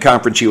in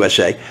Conference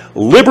USA.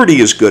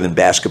 Liberty is good in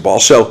basketball,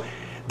 so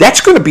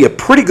that's going to be a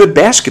pretty good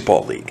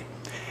basketball league.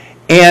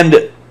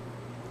 And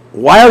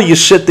while you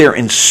sit there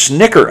and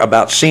snicker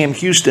about Sam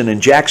Houston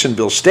and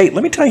Jacksonville State,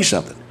 let me tell you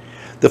something.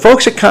 The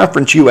folks at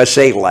Conference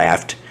USA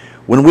laughed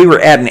when we were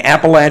adding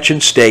Appalachian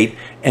State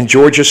and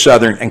Georgia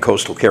Southern and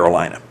Coastal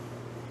Carolina.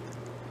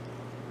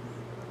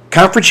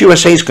 Conference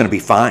USA is going to be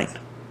fine.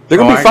 They're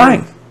going to be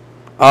fine.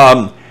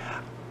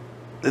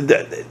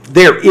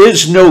 There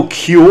is no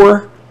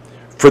cure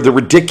for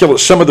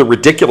some of the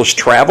ridiculous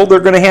travel they're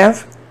going to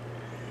have,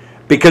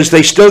 because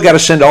they still got to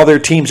send all their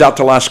teams out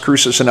to Las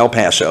Cruces and El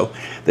Paso.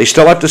 They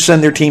still have to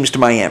send their teams to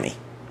Miami.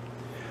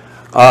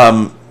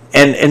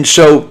 And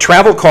so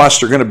travel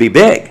costs are going to be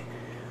big.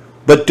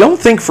 But don't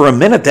think for a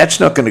minute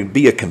that's not going to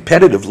be a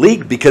competitive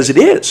league, because it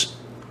is.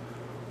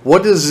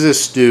 What does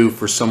this do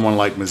for someone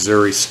like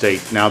Missouri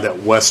State now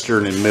that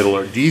Western and Middle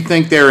are? Do you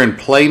think they're in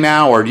play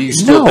now, or do you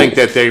still think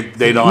that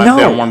they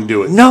don't want to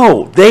do it?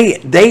 No,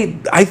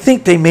 I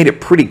think they made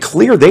it pretty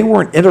clear they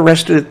weren't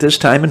interested at this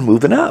time in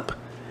moving up.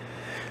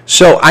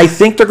 So I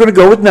think they're going to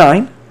go with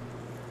 9.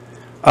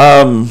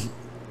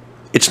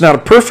 It's not a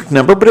perfect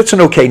number, but it's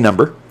an okay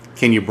number.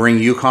 Can you bring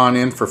UConn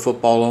in for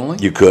football only?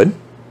 You could.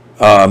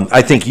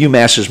 I think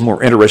UMass is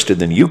more interested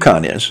than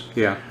UConn is.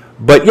 Yeah.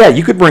 But yeah,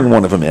 you could bring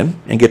one of them in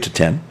and get to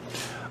 10.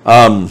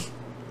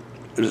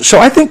 So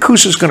I think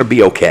Coosa is going to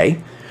be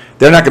okay.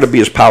 They're not going to be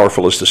as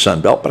powerful as the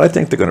Sun Belt, but I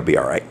think they're going to be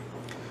all right.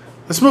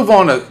 Let's move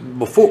on to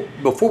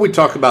before we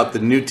talk about the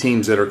new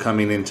teams that are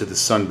coming into the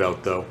Sun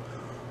Belt, though.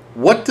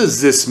 What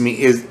does this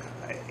mean?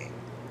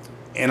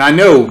 And I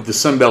know the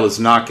Sun Belt is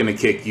not going to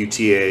kick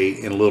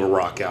UTA and Little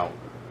Rock out.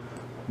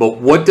 But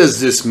what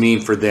does this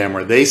mean for them?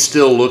 Are they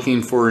still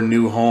looking for a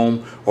new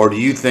home, or do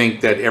you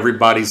think that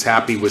everybody's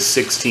happy with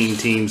 16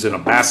 teams in a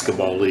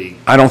basketball league?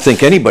 I don't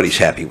think anybody's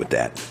happy with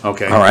that.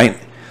 Okay. All right.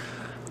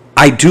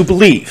 I do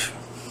believe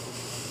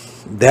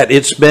that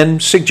it's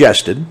been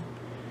suggested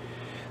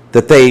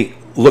that they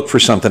look for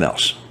something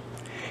else.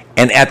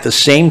 And at the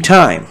same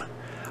time,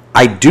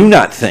 I do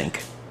not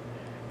think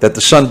that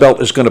the Sun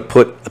Belt is going to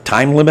put a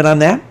time limit on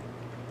that.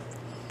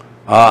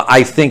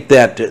 I think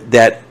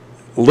that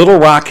Little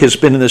Rock has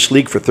been in this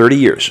league for 30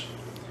 years.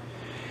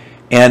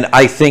 And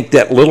I think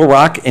that Little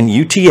Rock and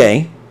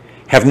UTA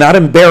have not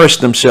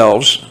embarrassed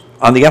themselves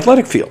on the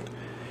athletic field.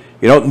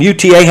 You know,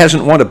 UTA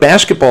hasn't won a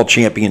basketball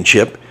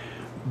championship,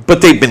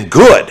 but they've been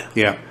good.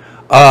 Yeah.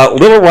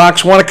 Little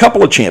Rock's won a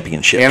couple of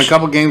championships. And a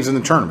couple games in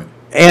the tournament.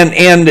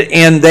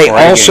 And they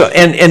also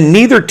and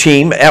neither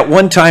team at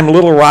one time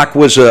Little Rock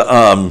was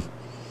a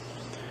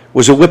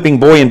whipping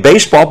boy in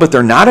baseball, but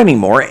they're not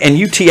anymore. And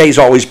UTA's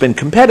always been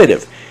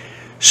competitive.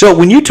 So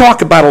when you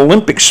talk about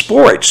Olympic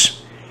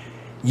sports,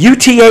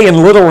 UTA and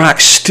Little Rock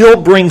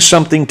still bring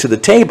something to the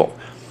table.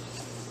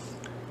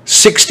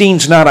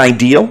 16's not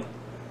ideal.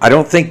 I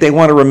don't think they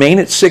want to remain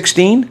at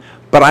 16,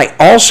 but I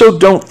also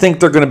don't think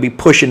they're going to be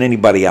pushing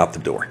anybody out the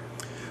door.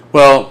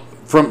 Well,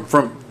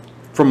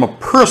 from a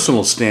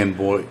personal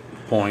standpoint,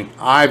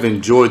 I've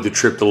enjoyed the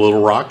trip to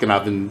Little Rock, and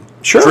I've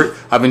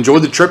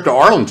enjoyed the trip to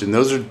Arlington.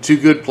 Those are two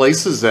good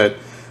places that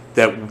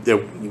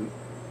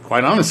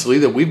quite honestly,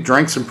 that we've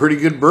drank some pretty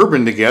good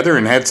bourbon together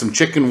and had some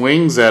chicken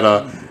wings at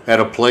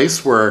a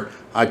place where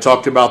I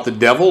talked about the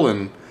devil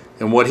and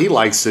what he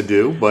likes to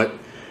do, but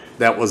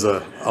that was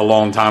a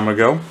long time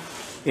ago.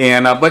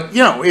 And but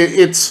you know,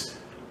 it's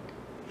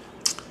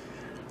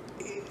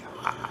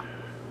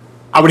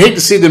I would hate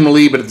to see them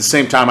leave, but at the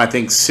same time, I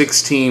think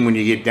 16, when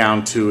you get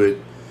down to it,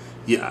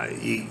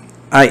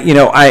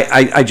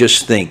 I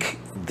just think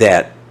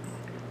that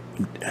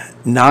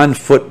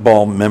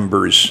non-football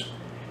members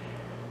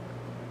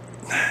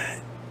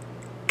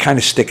kind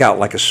of stick out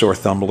like a sore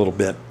thumb a little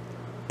bit.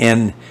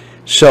 And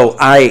so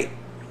I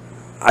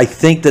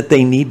think that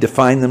they need to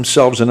find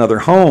themselves another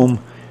home.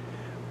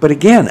 But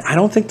again, I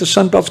don't think the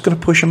Sun Belt's going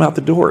to push them out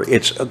the door.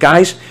 It's,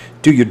 guys,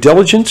 do your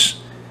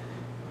diligence,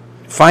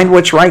 find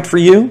what's right for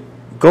you,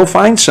 go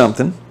find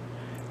something.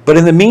 But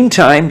in the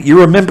meantime,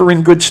 you're a member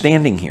in good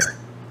standing here.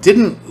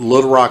 Didn't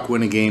Little Rock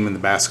win a game in the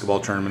basketball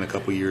tournament a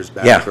couple years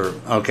back? Yeah.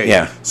 Okay.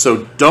 Yeah.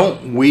 So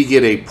don't we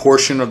get a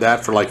portion of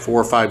that for like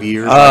 4 or 5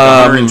 years?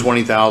 Like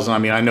 120,000. I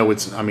mean, I know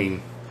it's. I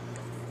mean,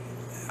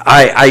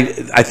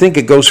 I think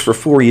it goes for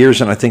 4 years,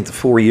 and I think the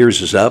 4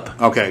 years is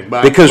up. Okay.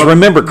 Because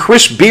remember,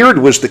 Chris Beard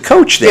was the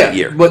coach that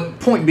year.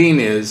 But point being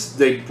is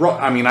they brought.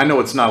 I mean, I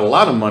know it's not a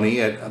lot of money,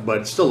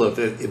 but still, if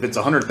it's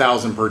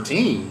 100,000 per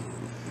team,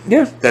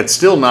 yeah, that's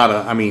still not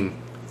a. I mean.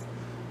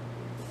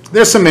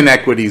 There's some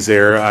inequities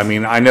there. I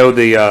mean, I know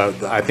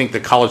I think the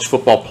college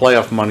football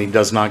playoff money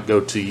does not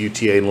go to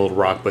UTA and Little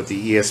Rock, but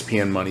the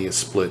ESPN money is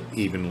split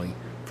evenly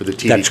for the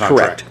TV That's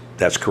contract. correct.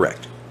 That's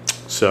correct.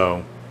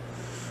 So,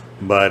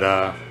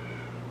 but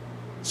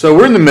so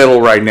we're in the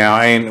middle right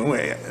now, and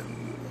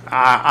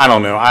I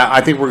don't know. I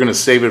think we're going to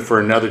save it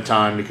for another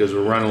time because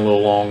we're running a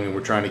little long, and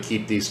we're trying to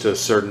keep these to a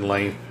certain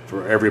length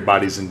for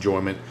everybody's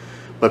enjoyment.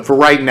 But for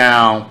right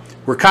now,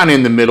 we're kind of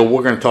in the middle.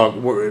 We're going to talk.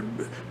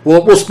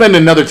 We'll spend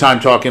another time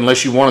talking,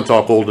 unless you want to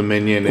talk Old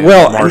Dominion and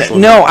Marshall.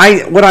 No.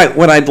 What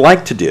I'd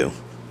like to do.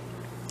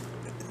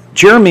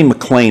 Jeremy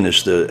McClain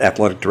is the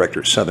athletic director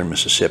at Southern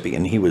Mississippi,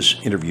 and he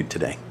was interviewed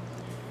today.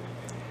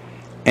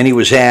 And he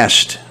was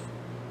asked,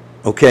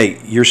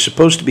 "Okay, you're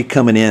supposed to be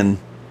coming in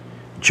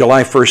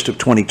July 1st of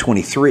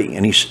 2023,"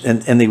 and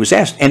he was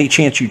asked, "Any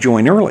chance you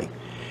join early?"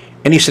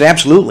 And he said,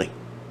 "Absolutely."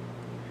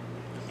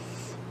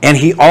 And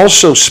he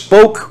also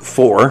spoke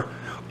for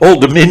Old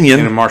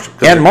Dominion and Marshall.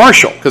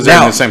 Because they're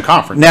in the same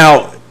conference.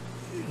 Now,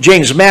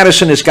 James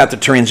Madison has got the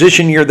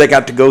transition year they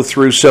got to go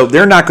through, so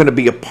they're not going to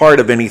be a part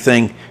of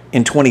anything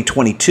in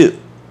 2022.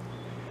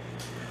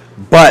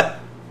 But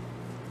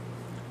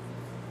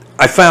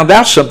I found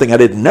out something I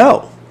didn't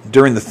know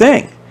during the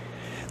thing.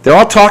 They're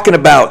all talking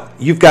about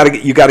you got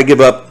to give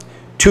up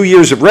 2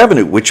 years of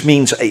revenue, which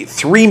means a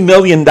 $3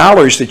 million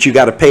that you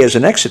got to pay as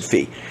an exit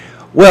fee.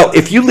 Well,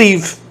 if you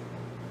leave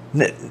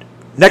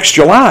next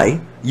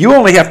July, you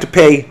only have to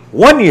pay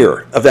 1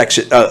 year of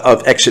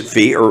exit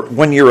fee, or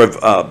 1 year of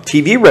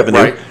TV revenue,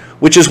 right,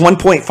 which is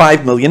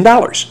 $1.5 million.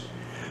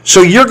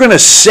 So you're going to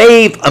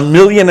save $1.5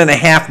 million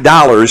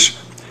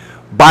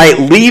by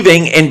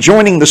leaving and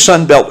joining the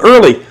Sun Belt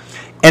early.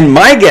 And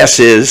my guess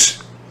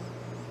is,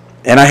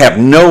 and I have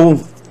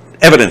no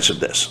evidence of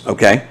this,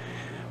 okay,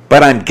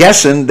 but I'm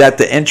guessing that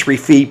the entry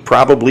fee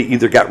probably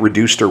either got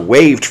reduced or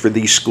waived for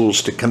these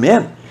schools to come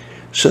in.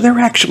 So they're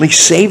actually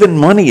saving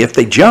money if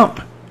they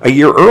jump a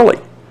year early.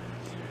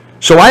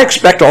 So I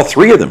expect all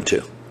three of them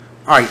to.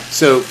 All right,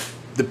 so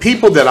the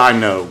people that I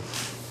know,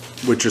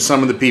 which are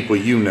some of the people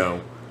you know,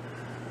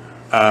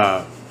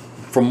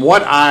 from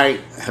what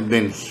I have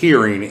been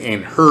hearing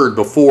and heard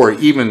before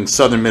even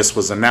Southern Miss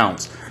was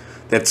announced,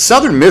 that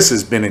Southern Miss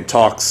has been in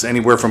talks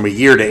anywhere from a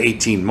year to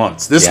 18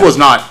 months. This was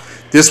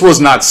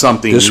not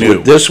something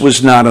new. This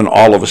was not an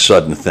all of a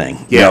sudden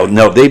thing. Yeah.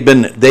 No, they've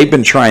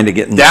been trying to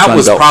get in the Sun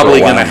Belt for a while. That was probably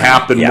going to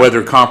happen,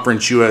 whether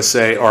Conference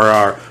USA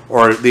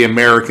or the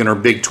American or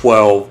Big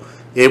 12.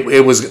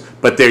 It was,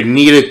 but they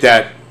needed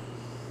that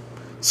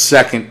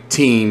second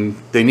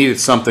team. They needed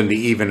something to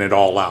even it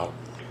all out.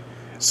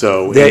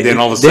 So then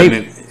all of a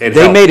sudden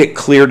they made it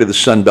clear to the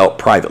Sun Belt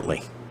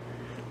privately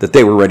that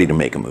they were ready to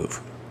make a move.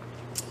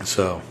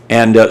 So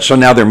And so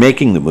now they're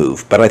making the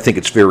move. But I think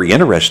it's very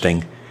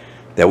interesting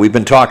that we've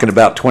been talking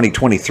about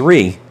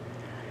 2023,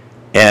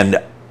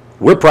 and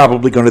we're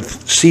probably going to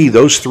see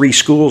those three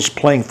schools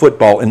playing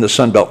football in the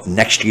Sun Belt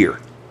next year.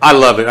 I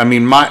love it. I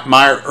mean,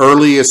 my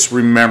earliest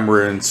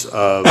remembrance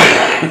of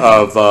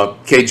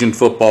Cajun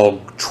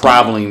football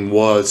traveling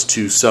was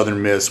to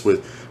Southern Miss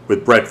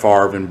with Brett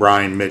Favre and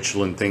Brian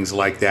Mitchell and things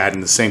like that,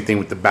 and the same thing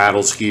with the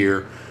battles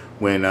here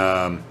when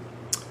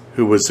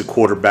who was the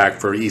quarterback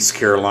for East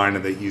Carolina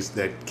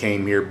that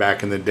came here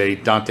back in the day?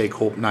 Not Dante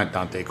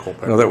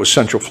Culpepper. No, that was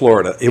Central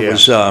Florida. It Yeah.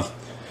 was,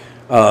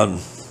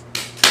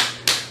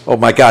 oh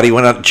my God, he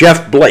went on,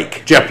 Jeff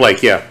Blake. Jeff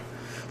Blake, yeah.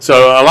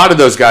 So a lot of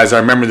those guys, I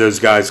remember those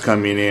guys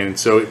coming in.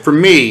 So for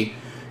me,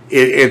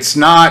 it's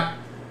not.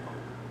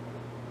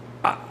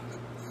 I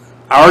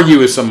argue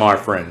with some of our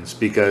friends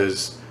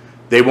because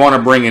they want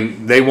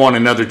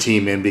another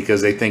team in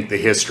because they think the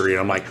history. And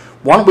I'm like,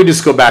 why don't we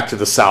just go back to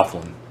the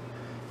Southland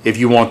if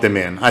you want them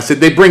in? I said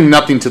they bring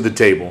nothing to the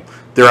table.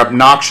 They're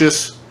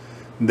obnoxious,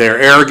 they're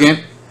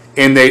arrogant,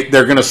 and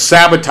they're going to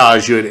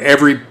sabotage you at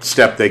every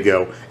step they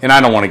go. And I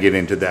don't want to get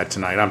into that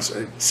tonight.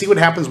 See what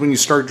happens when you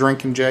start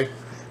drinking, Jay?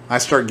 I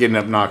start getting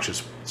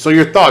obnoxious. So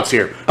your thoughts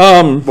here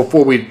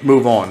before we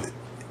move on.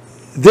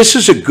 This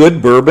is a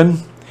good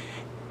bourbon.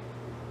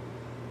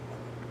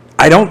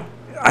 I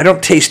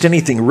don't taste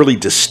anything really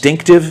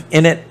distinctive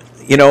in it.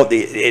 You know,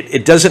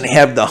 it doesn't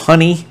have the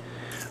honey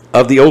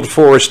of the Old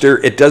Forester.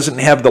 It doesn't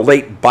have the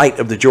late bite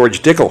of the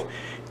George Dickel.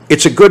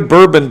 It's a good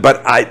bourbon,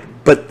 but I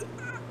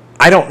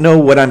don't know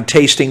what I'm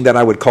tasting that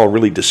I would call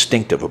really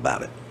distinctive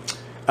about it.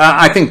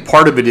 I think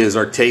part of it is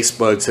our taste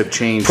buds have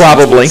changed.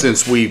 Probably.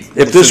 Since we've.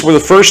 If this were the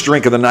first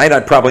drink of the night,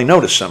 I'd probably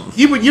notice something.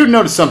 You'd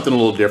notice something a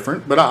little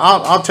different, but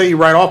I'll tell you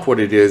right off what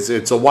it is.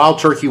 It's a Wild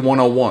Turkey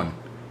 101.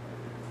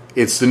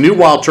 It's the new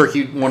Wild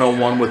Turkey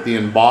 101 with the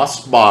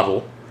embossed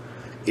bottle.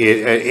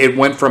 It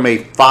went from a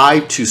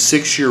 5 to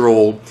 6 year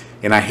old,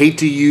 and I hate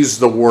to use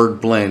the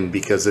word blend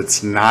because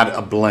it's not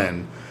a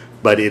blend,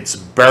 but it's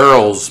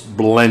barrels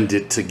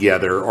blended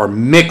together or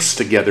mixed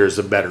together is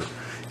a better.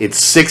 It's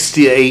 6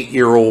 to 8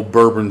 year old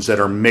bourbons that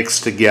are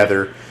mixed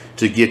together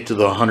to get to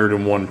the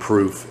 101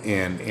 proof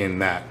in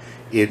that.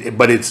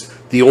 But it's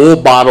the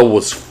old bottle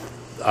was,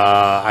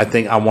 I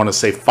think I want to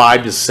say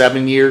 5 to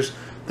 7 years.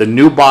 The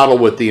new bottle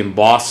with the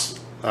embossed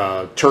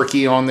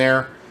turkey on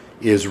there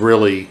is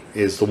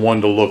the one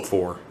to look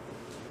for.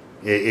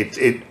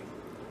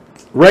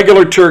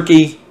 Regular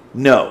turkey,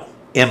 no.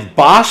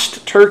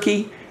 Embossed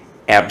turkey,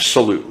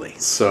 absolutely.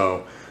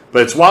 So,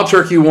 but it's Wild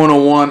Turkey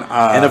 101.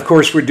 And of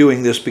course, we're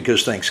doing this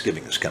because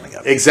Thanksgiving is coming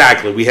up.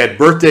 Exactly. We had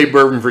birthday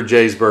bourbon for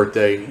Jay's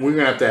birthday. We're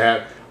gonna have to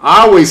have.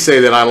 I always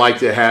say that I like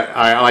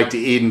to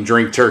eat and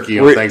drink turkey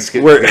on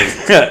Thanksgiving.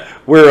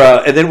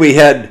 And then we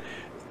had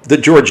the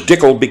George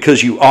Dickel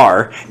because you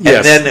are.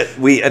 Yes.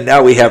 And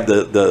now we have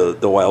the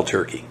Wild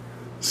Turkey.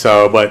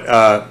 So,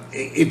 but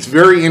it's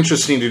very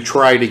interesting to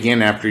try it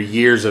again after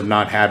years of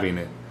not having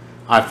it.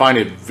 I find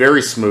it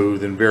very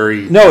smooth and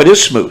very. No, it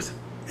is smooth.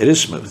 It is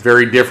smooth.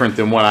 Very different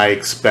than what I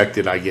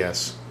expected, I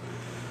guess.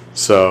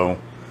 So,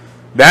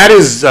 that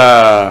is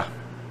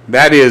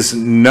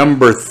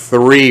number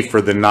 3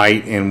 for the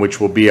night, and which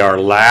will be our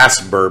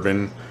last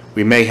bourbon.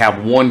 We may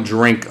have one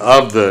drink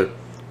of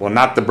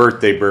not the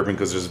birthday bourbon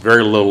because there's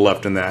very little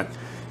left in that,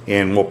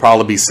 and we'll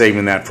probably be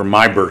saving that for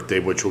my birthday,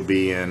 which will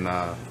be in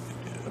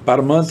about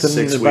a month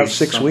and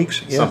 6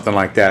 weeks, yeah. Something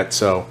like that.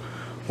 So,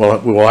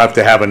 we'll have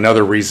to have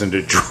another reason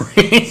to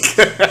drink.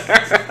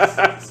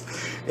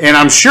 And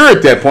I'm sure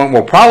at that point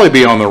we'll probably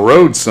be on the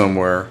road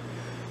somewhere.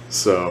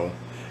 So,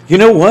 you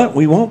know what?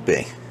 We won't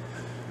be.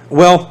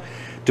 Well,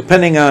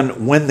 depending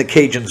on when the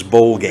Cajuns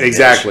bowl game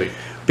exactly. is.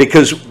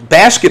 Because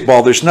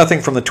basketball, there's nothing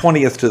from the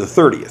 20th to the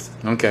 30th.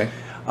 Okay.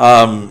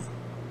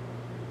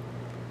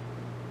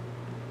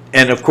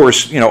 And of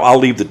course, I'll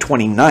leave the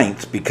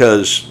 29th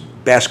because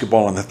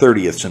basketball on the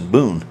 30th in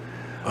Boone.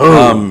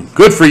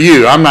 Good for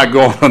you. I'm not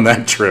going on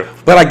that trip.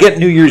 But I get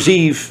New Year's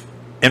Eve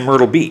in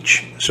Myrtle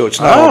Beach, so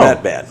it's not all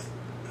that bad.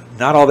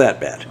 Not all that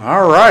bad.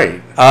 All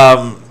right.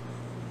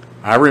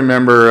 I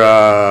remember.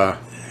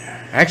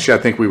 Actually,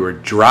 I think we were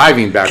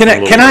driving back. Can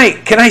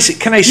I say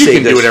this? You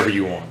can do whatever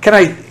you want. Can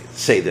I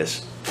say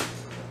this?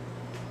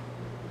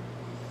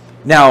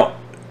 Now,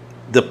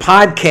 the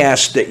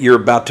podcast that you're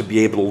about to be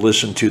able to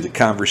listen to, the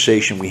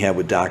conversation we had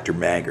with Dr.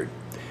 Maggard,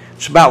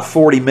 it's about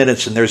 40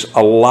 minutes, and there's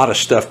a lot of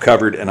stuff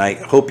covered, and I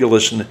hope you'll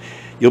listen.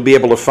 You'll be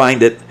able to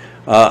find it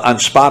on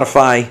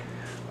Spotify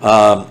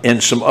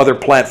and some other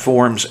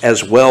platforms,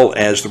 as well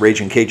as the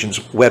Raging Cajuns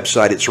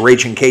website. It's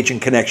Raging Cajun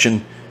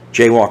Connection,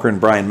 Jay Walker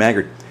and Brian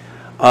Maggard.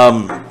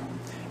 And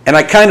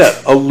I kind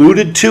of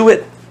alluded to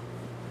it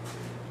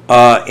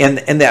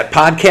in that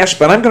podcast,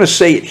 but I'm going to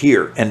say it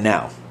here and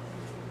now.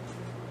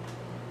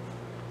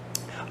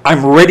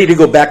 I'm ready to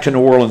go back to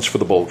New Orleans for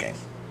the bowl game.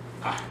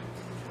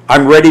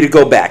 I'm ready to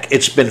go back.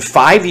 It's been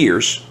 5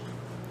 years.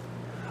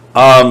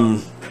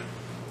 And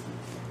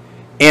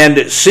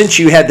since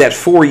you had that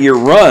 4-year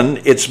run,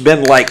 it's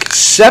been like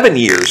 7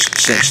 years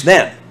since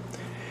then.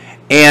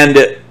 And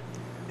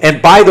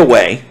And by the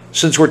way,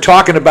 since we're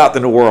talking about the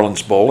New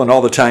Orleans Bowl and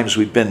all the times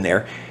we've been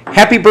there,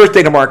 happy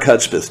birthday to Mark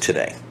Hudspeth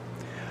today.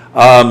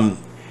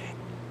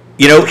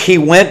 You know, he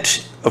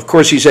went, of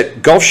course, he's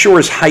at Gulf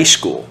Shores High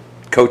School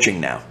coaching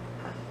now.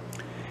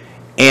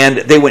 And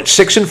they went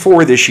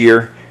 6-4 this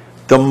year,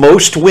 the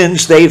most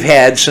wins they've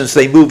had since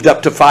they moved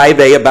up to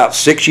 5A about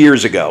 6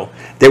 years ago.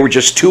 They were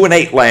just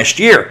 2-8 last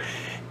year.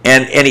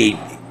 And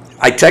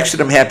I texted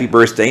him happy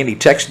birthday, and he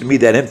texted me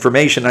that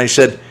information. And I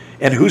said,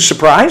 and who's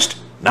surprised?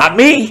 Not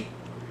me.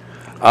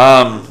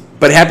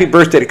 But happy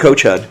birthday to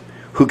Coach Hud,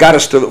 who got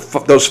us to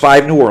those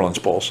 5 New Orleans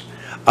Bowls.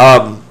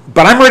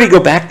 But I'm ready to go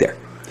back there,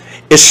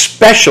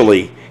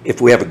 especially if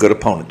we have a good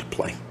opponent to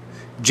play.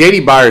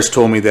 J.D. Byers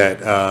told me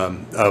that,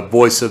 a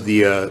voice of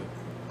the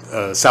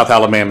South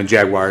Alabama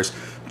Jaguars,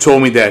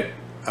 told me that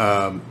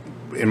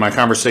in my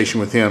conversation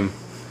with him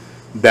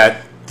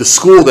that the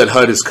school that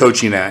Hud is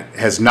coaching at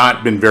has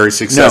not been very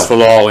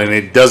successful at all, and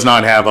it does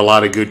not have a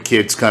lot of good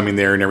kids coming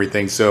there and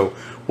everything. So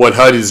what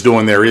Hud is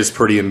doing there is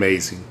pretty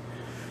amazing.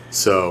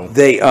 So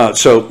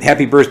so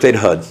happy birthday to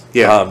Hud.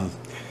 Yeah.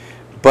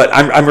 But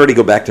I'm ready to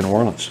go back to New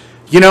Orleans.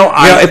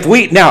 If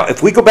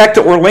If we go back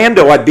to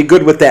Orlando, I'd be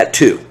good with that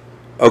too.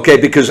 Okay,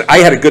 because I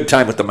had a good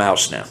time with the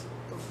Mouse now.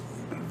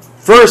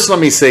 First, let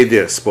me say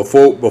this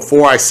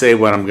before I say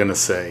what I'm going to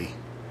say.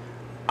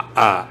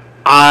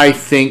 I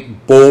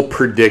think bowl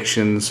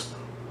predictions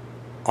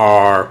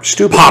are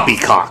Stupid.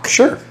 poppycock.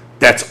 Sure.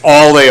 That's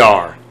all they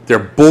are. They're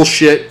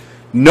bullshit.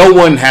 No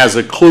one has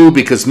a clue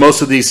because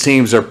most of these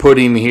teams are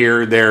putting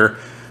here, there.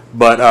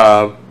 But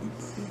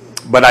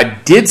I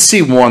did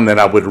see one that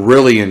I would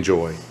really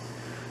enjoy.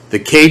 The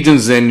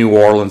Cajuns in New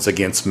Orleans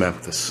against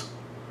Memphis.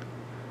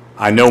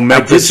 I know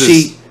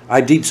Memphis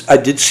I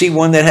did see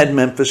one that had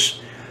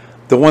Memphis.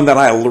 The one that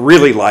I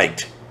really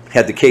liked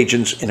had the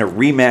Cajuns in a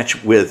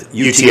rematch with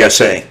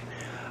UTSA.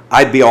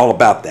 I'd be all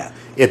about that.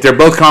 If they're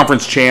both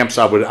conference champs,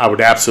 I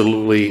would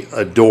absolutely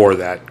adore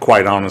that,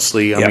 quite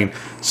honestly. I mean,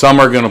 some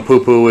are going to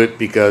poo-poo it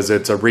because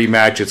it's a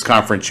rematch, it's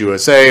Conference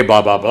USA,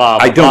 blah, blah, blah.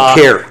 I don't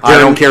care. I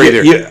don't care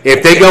either.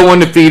 If they go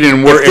undefeated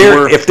and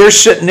if they're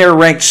sitting there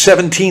ranked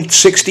 17th,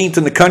 16th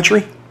in the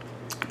country,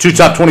 2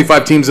 top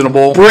 25 teams in a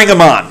bowl, bring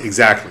them on.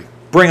 Exactly.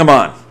 Bring them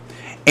on.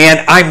 And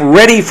I'm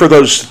ready for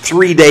those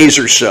 3 days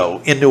or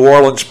so in New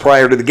Orleans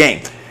prior to the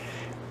game.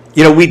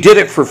 You know, we did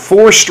it for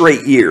 4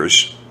 straight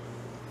years.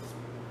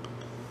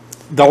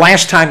 The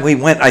last time we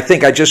went, I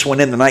think I just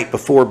went in the night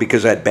before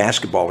because I had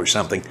basketball or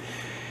something.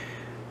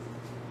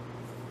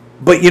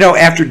 But, you know,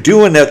 after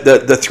doing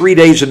the 3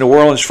 days in New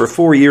Orleans for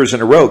 4 years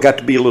in a row, it got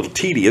to be a little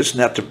tedious,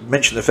 not to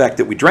mention the fact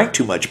that we drank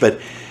too much.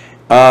 But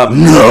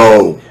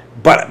no.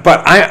 But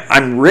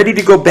I'm ready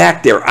to go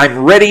back there. I'm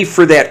ready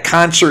for that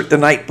concert the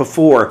night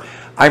before.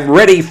 I'm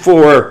ready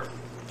for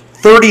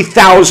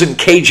 30,000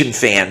 Cajun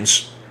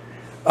fans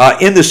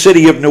in the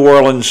city of New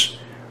Orleans,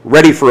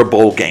 ready for a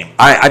bowl game.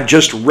 I'm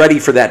just ready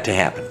for that to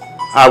happen.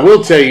 I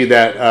will tell you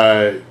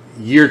that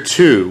year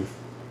 2,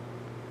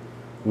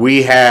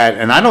 we had,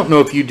 and I don't know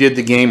if you did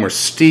the game or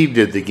Steve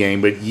did the game,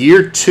 but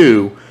year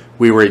 2,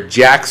 we were at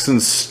Jackson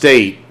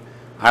State.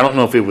 I don't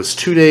know if it was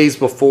 2 days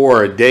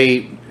before or a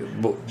day.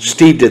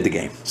 Steve did the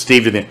game.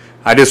 Steve did it.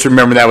 I just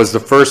remember that was the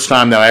first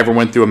time that I ever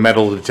went through a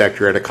metal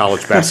detector at a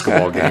college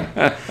basketball game.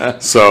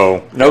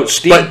 So, no,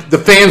 Steve. But the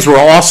fans were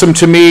awesome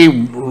to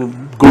me,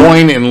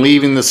 going and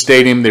leaving the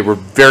stadium. They were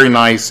very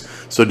nice.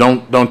 So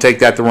don't take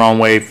that the wrong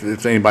way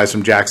if anybody's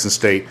from Jackson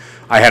State.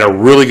 I had a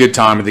really good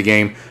time at the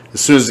game.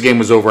 As soon as the game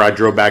was over, I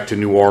drove back to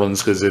New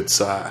Orleans because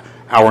it's hour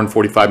and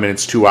 45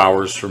 minutes, 2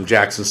 hours from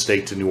Jackson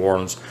State to New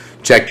Orleans.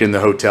 Checked in the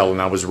hotel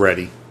and I was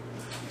ready.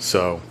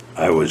 So.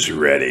 I was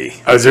ready.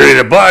 I was ready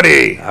to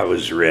buddy. I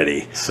was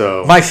ready.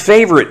 So my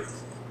favorite,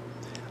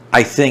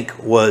 I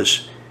think,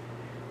 was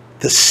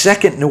the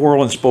second New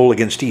Orleans Bowl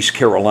against East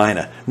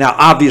Carolina. Now,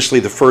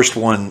 obviously, the first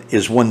one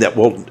is one that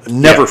we'll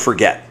never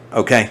forget.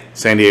 Okay,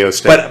 San Diego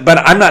State. But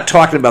I'm not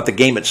talking about the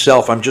game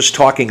itself. I'm just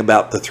talking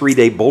about the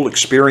 3-day bowl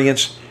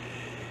experience.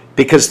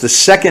 Because the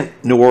second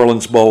New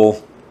Orleans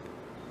Bowl,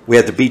 we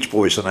had the Beach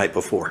Boys the night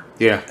before.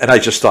 Yeah, and I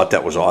just thought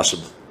that was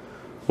awesome.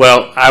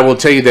 Well, I will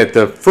tell you that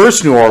the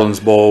first New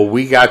Orleans Bowl,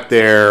 we got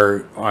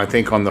there, I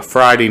think, on the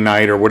Friday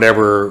night or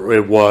whatever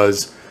it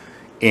was,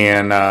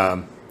 and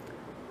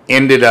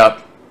ended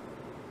up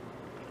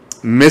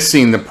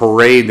missing the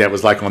parade that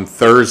was like on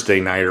Thursday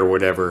night or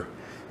whatever.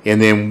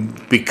 And then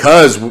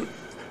because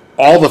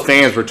all the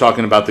fans were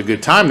talking about the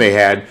good time they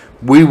had,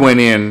 we went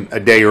in a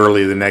day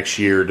early the next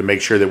year to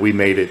make sure that we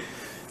made it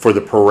for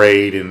the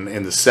parade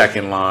and the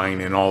second line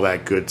and all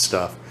that good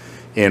stuff.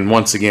 And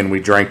once again, we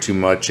drank too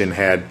much and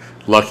had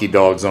Lucky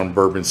Dogs on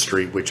Bourbon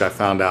Street, which I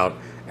found out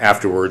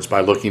afterwards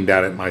by looking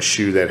down at my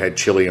shoe that had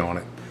chili on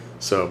it.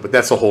 So, but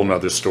that's a whole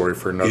nother story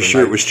for another night. You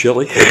sure it was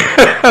chili?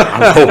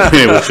 I'm hoping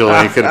it was chili.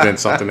 It could have been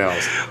something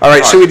else. All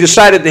right, so we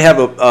decided to have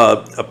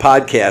a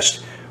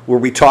podcast where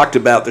we talked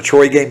about the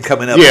Troy game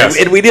coming up. Yes.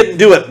 And we didn't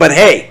do it, but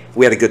hey,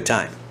 we had a good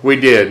time. We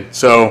did.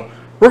 So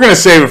we're going to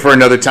save it for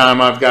another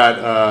time. I've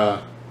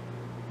got,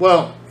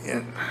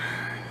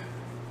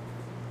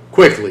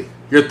 quickly,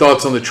 your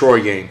thoughts on the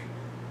Troy game.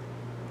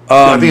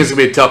 I think it's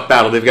going to be a tough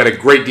battle. They've got a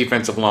great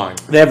defensive line.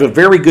 They have a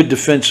very good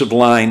defensive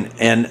line,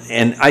 and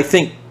I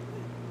think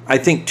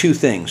two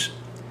things.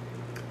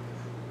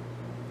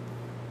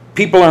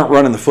 People aren't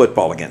running the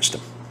football against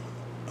them.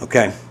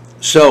 Okay?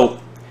 So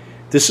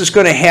this is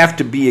going to have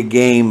to be a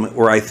game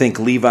where I think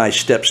Levi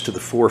steps to the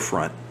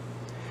forefront,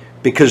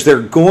 because there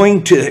are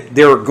going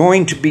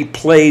to be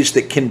plays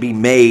that can be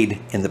made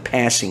in the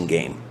passing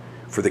game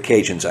for the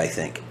Cajuns, I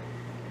think.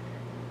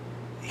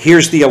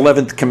 Here's the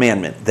 11th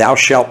commandment: thou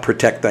shalt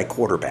protect thy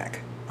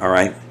quarterback. All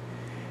right?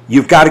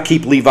 You've got to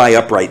keep Levi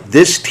upright.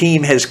 This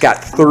team has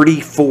got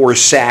 34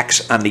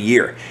 sacks on the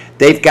year.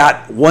 They've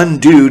got one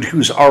dude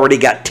who's already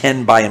got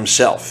 10 by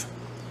himself.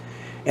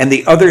 And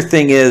the other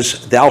thing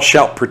is, thou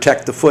shalt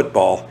protect the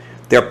football.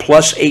 They're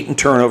 +8 in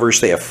turnovers.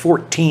 They have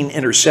 14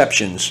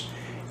 interceptions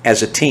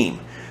as a team.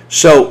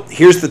 So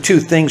here's the two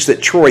things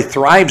that Troy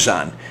thrives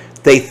on.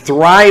 They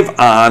thrive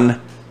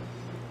on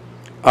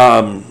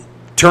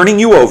turning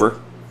you over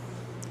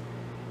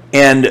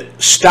and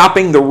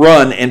stopping the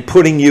run and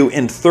putting you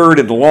in 3rd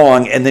and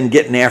long and then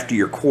getting after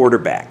your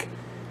quarterback.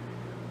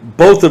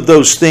 Both of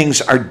those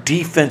things are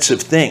defensive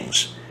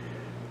things.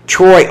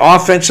 Troy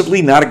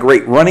offensively, not a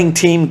great running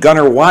team.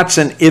 Gunnar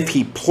Watson, if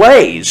he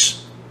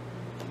plays,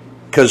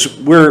 because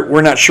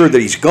we're not sure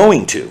that he's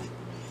going to,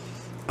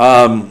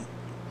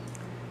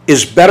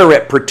 is better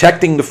at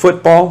protecting the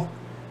football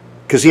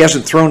because he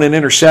hasn't thrown an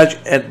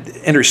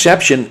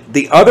interception.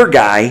 The other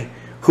guy,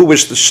 who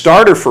was the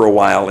starter for a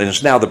while and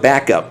is now the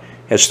backup,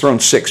 has thrown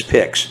 6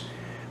 picks.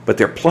 But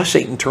they're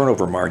 +8 in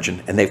turnover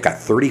margin, and they've got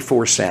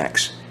 34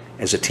 sacks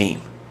as a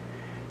team.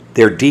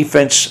 Their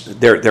defense,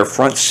 their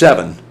front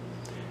seven,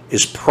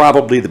 is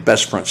probably the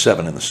best front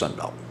seven in the Sun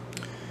Belt.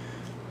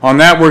 On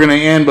that, we're going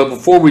to end. But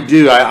before we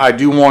do, I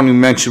do want to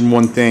mention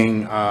one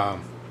thing.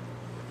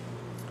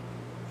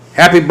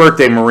 Happy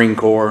birthday, Marine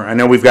Corps. I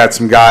know we've got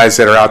some guys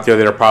that are out there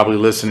that are probably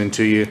listening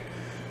to you.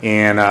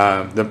 And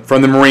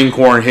from the Marine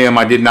Corps and hymn,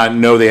 I did not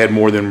know they had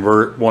more than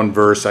one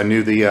verse. I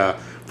knew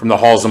from the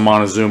Halls of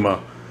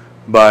Montezuma.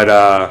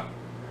 But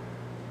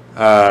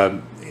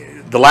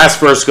the last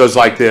verse goes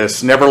like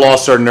this: never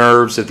lost our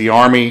nerves if the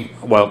Army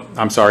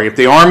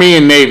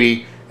and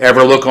Navy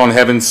ever look on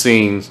heaven's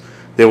scenes,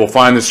 they will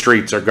find the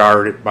streets are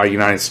guarded by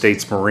United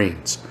States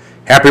Marines.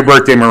 Happy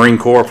birthday, Marine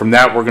Corps. From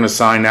that, we're going to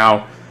sign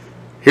out.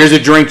 Here's a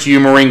drink to you,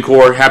 Marine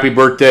Corps. Happy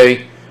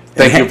birthday.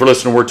 Thank you for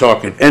listening to We're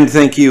Talking. And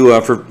thank you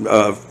for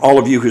all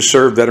of you who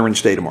serve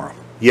Veterans Day tomorrow.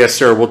 Yes,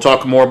 sir. We'll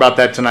talk more about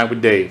that tonight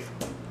with Dave.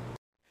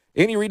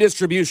 Any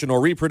redistribution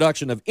or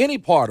reproduction of any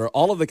part or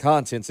all of the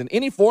contents in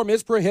any form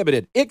is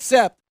prohibited,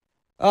 except,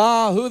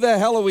 who the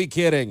hell are we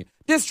kidding?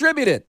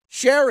 Distribute it,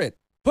 share it,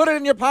 put it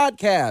in your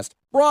podcast,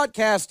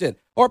 broadcast it,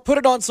 or put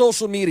it on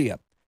social media.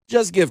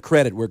 Just give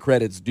credit where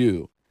credit's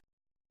due.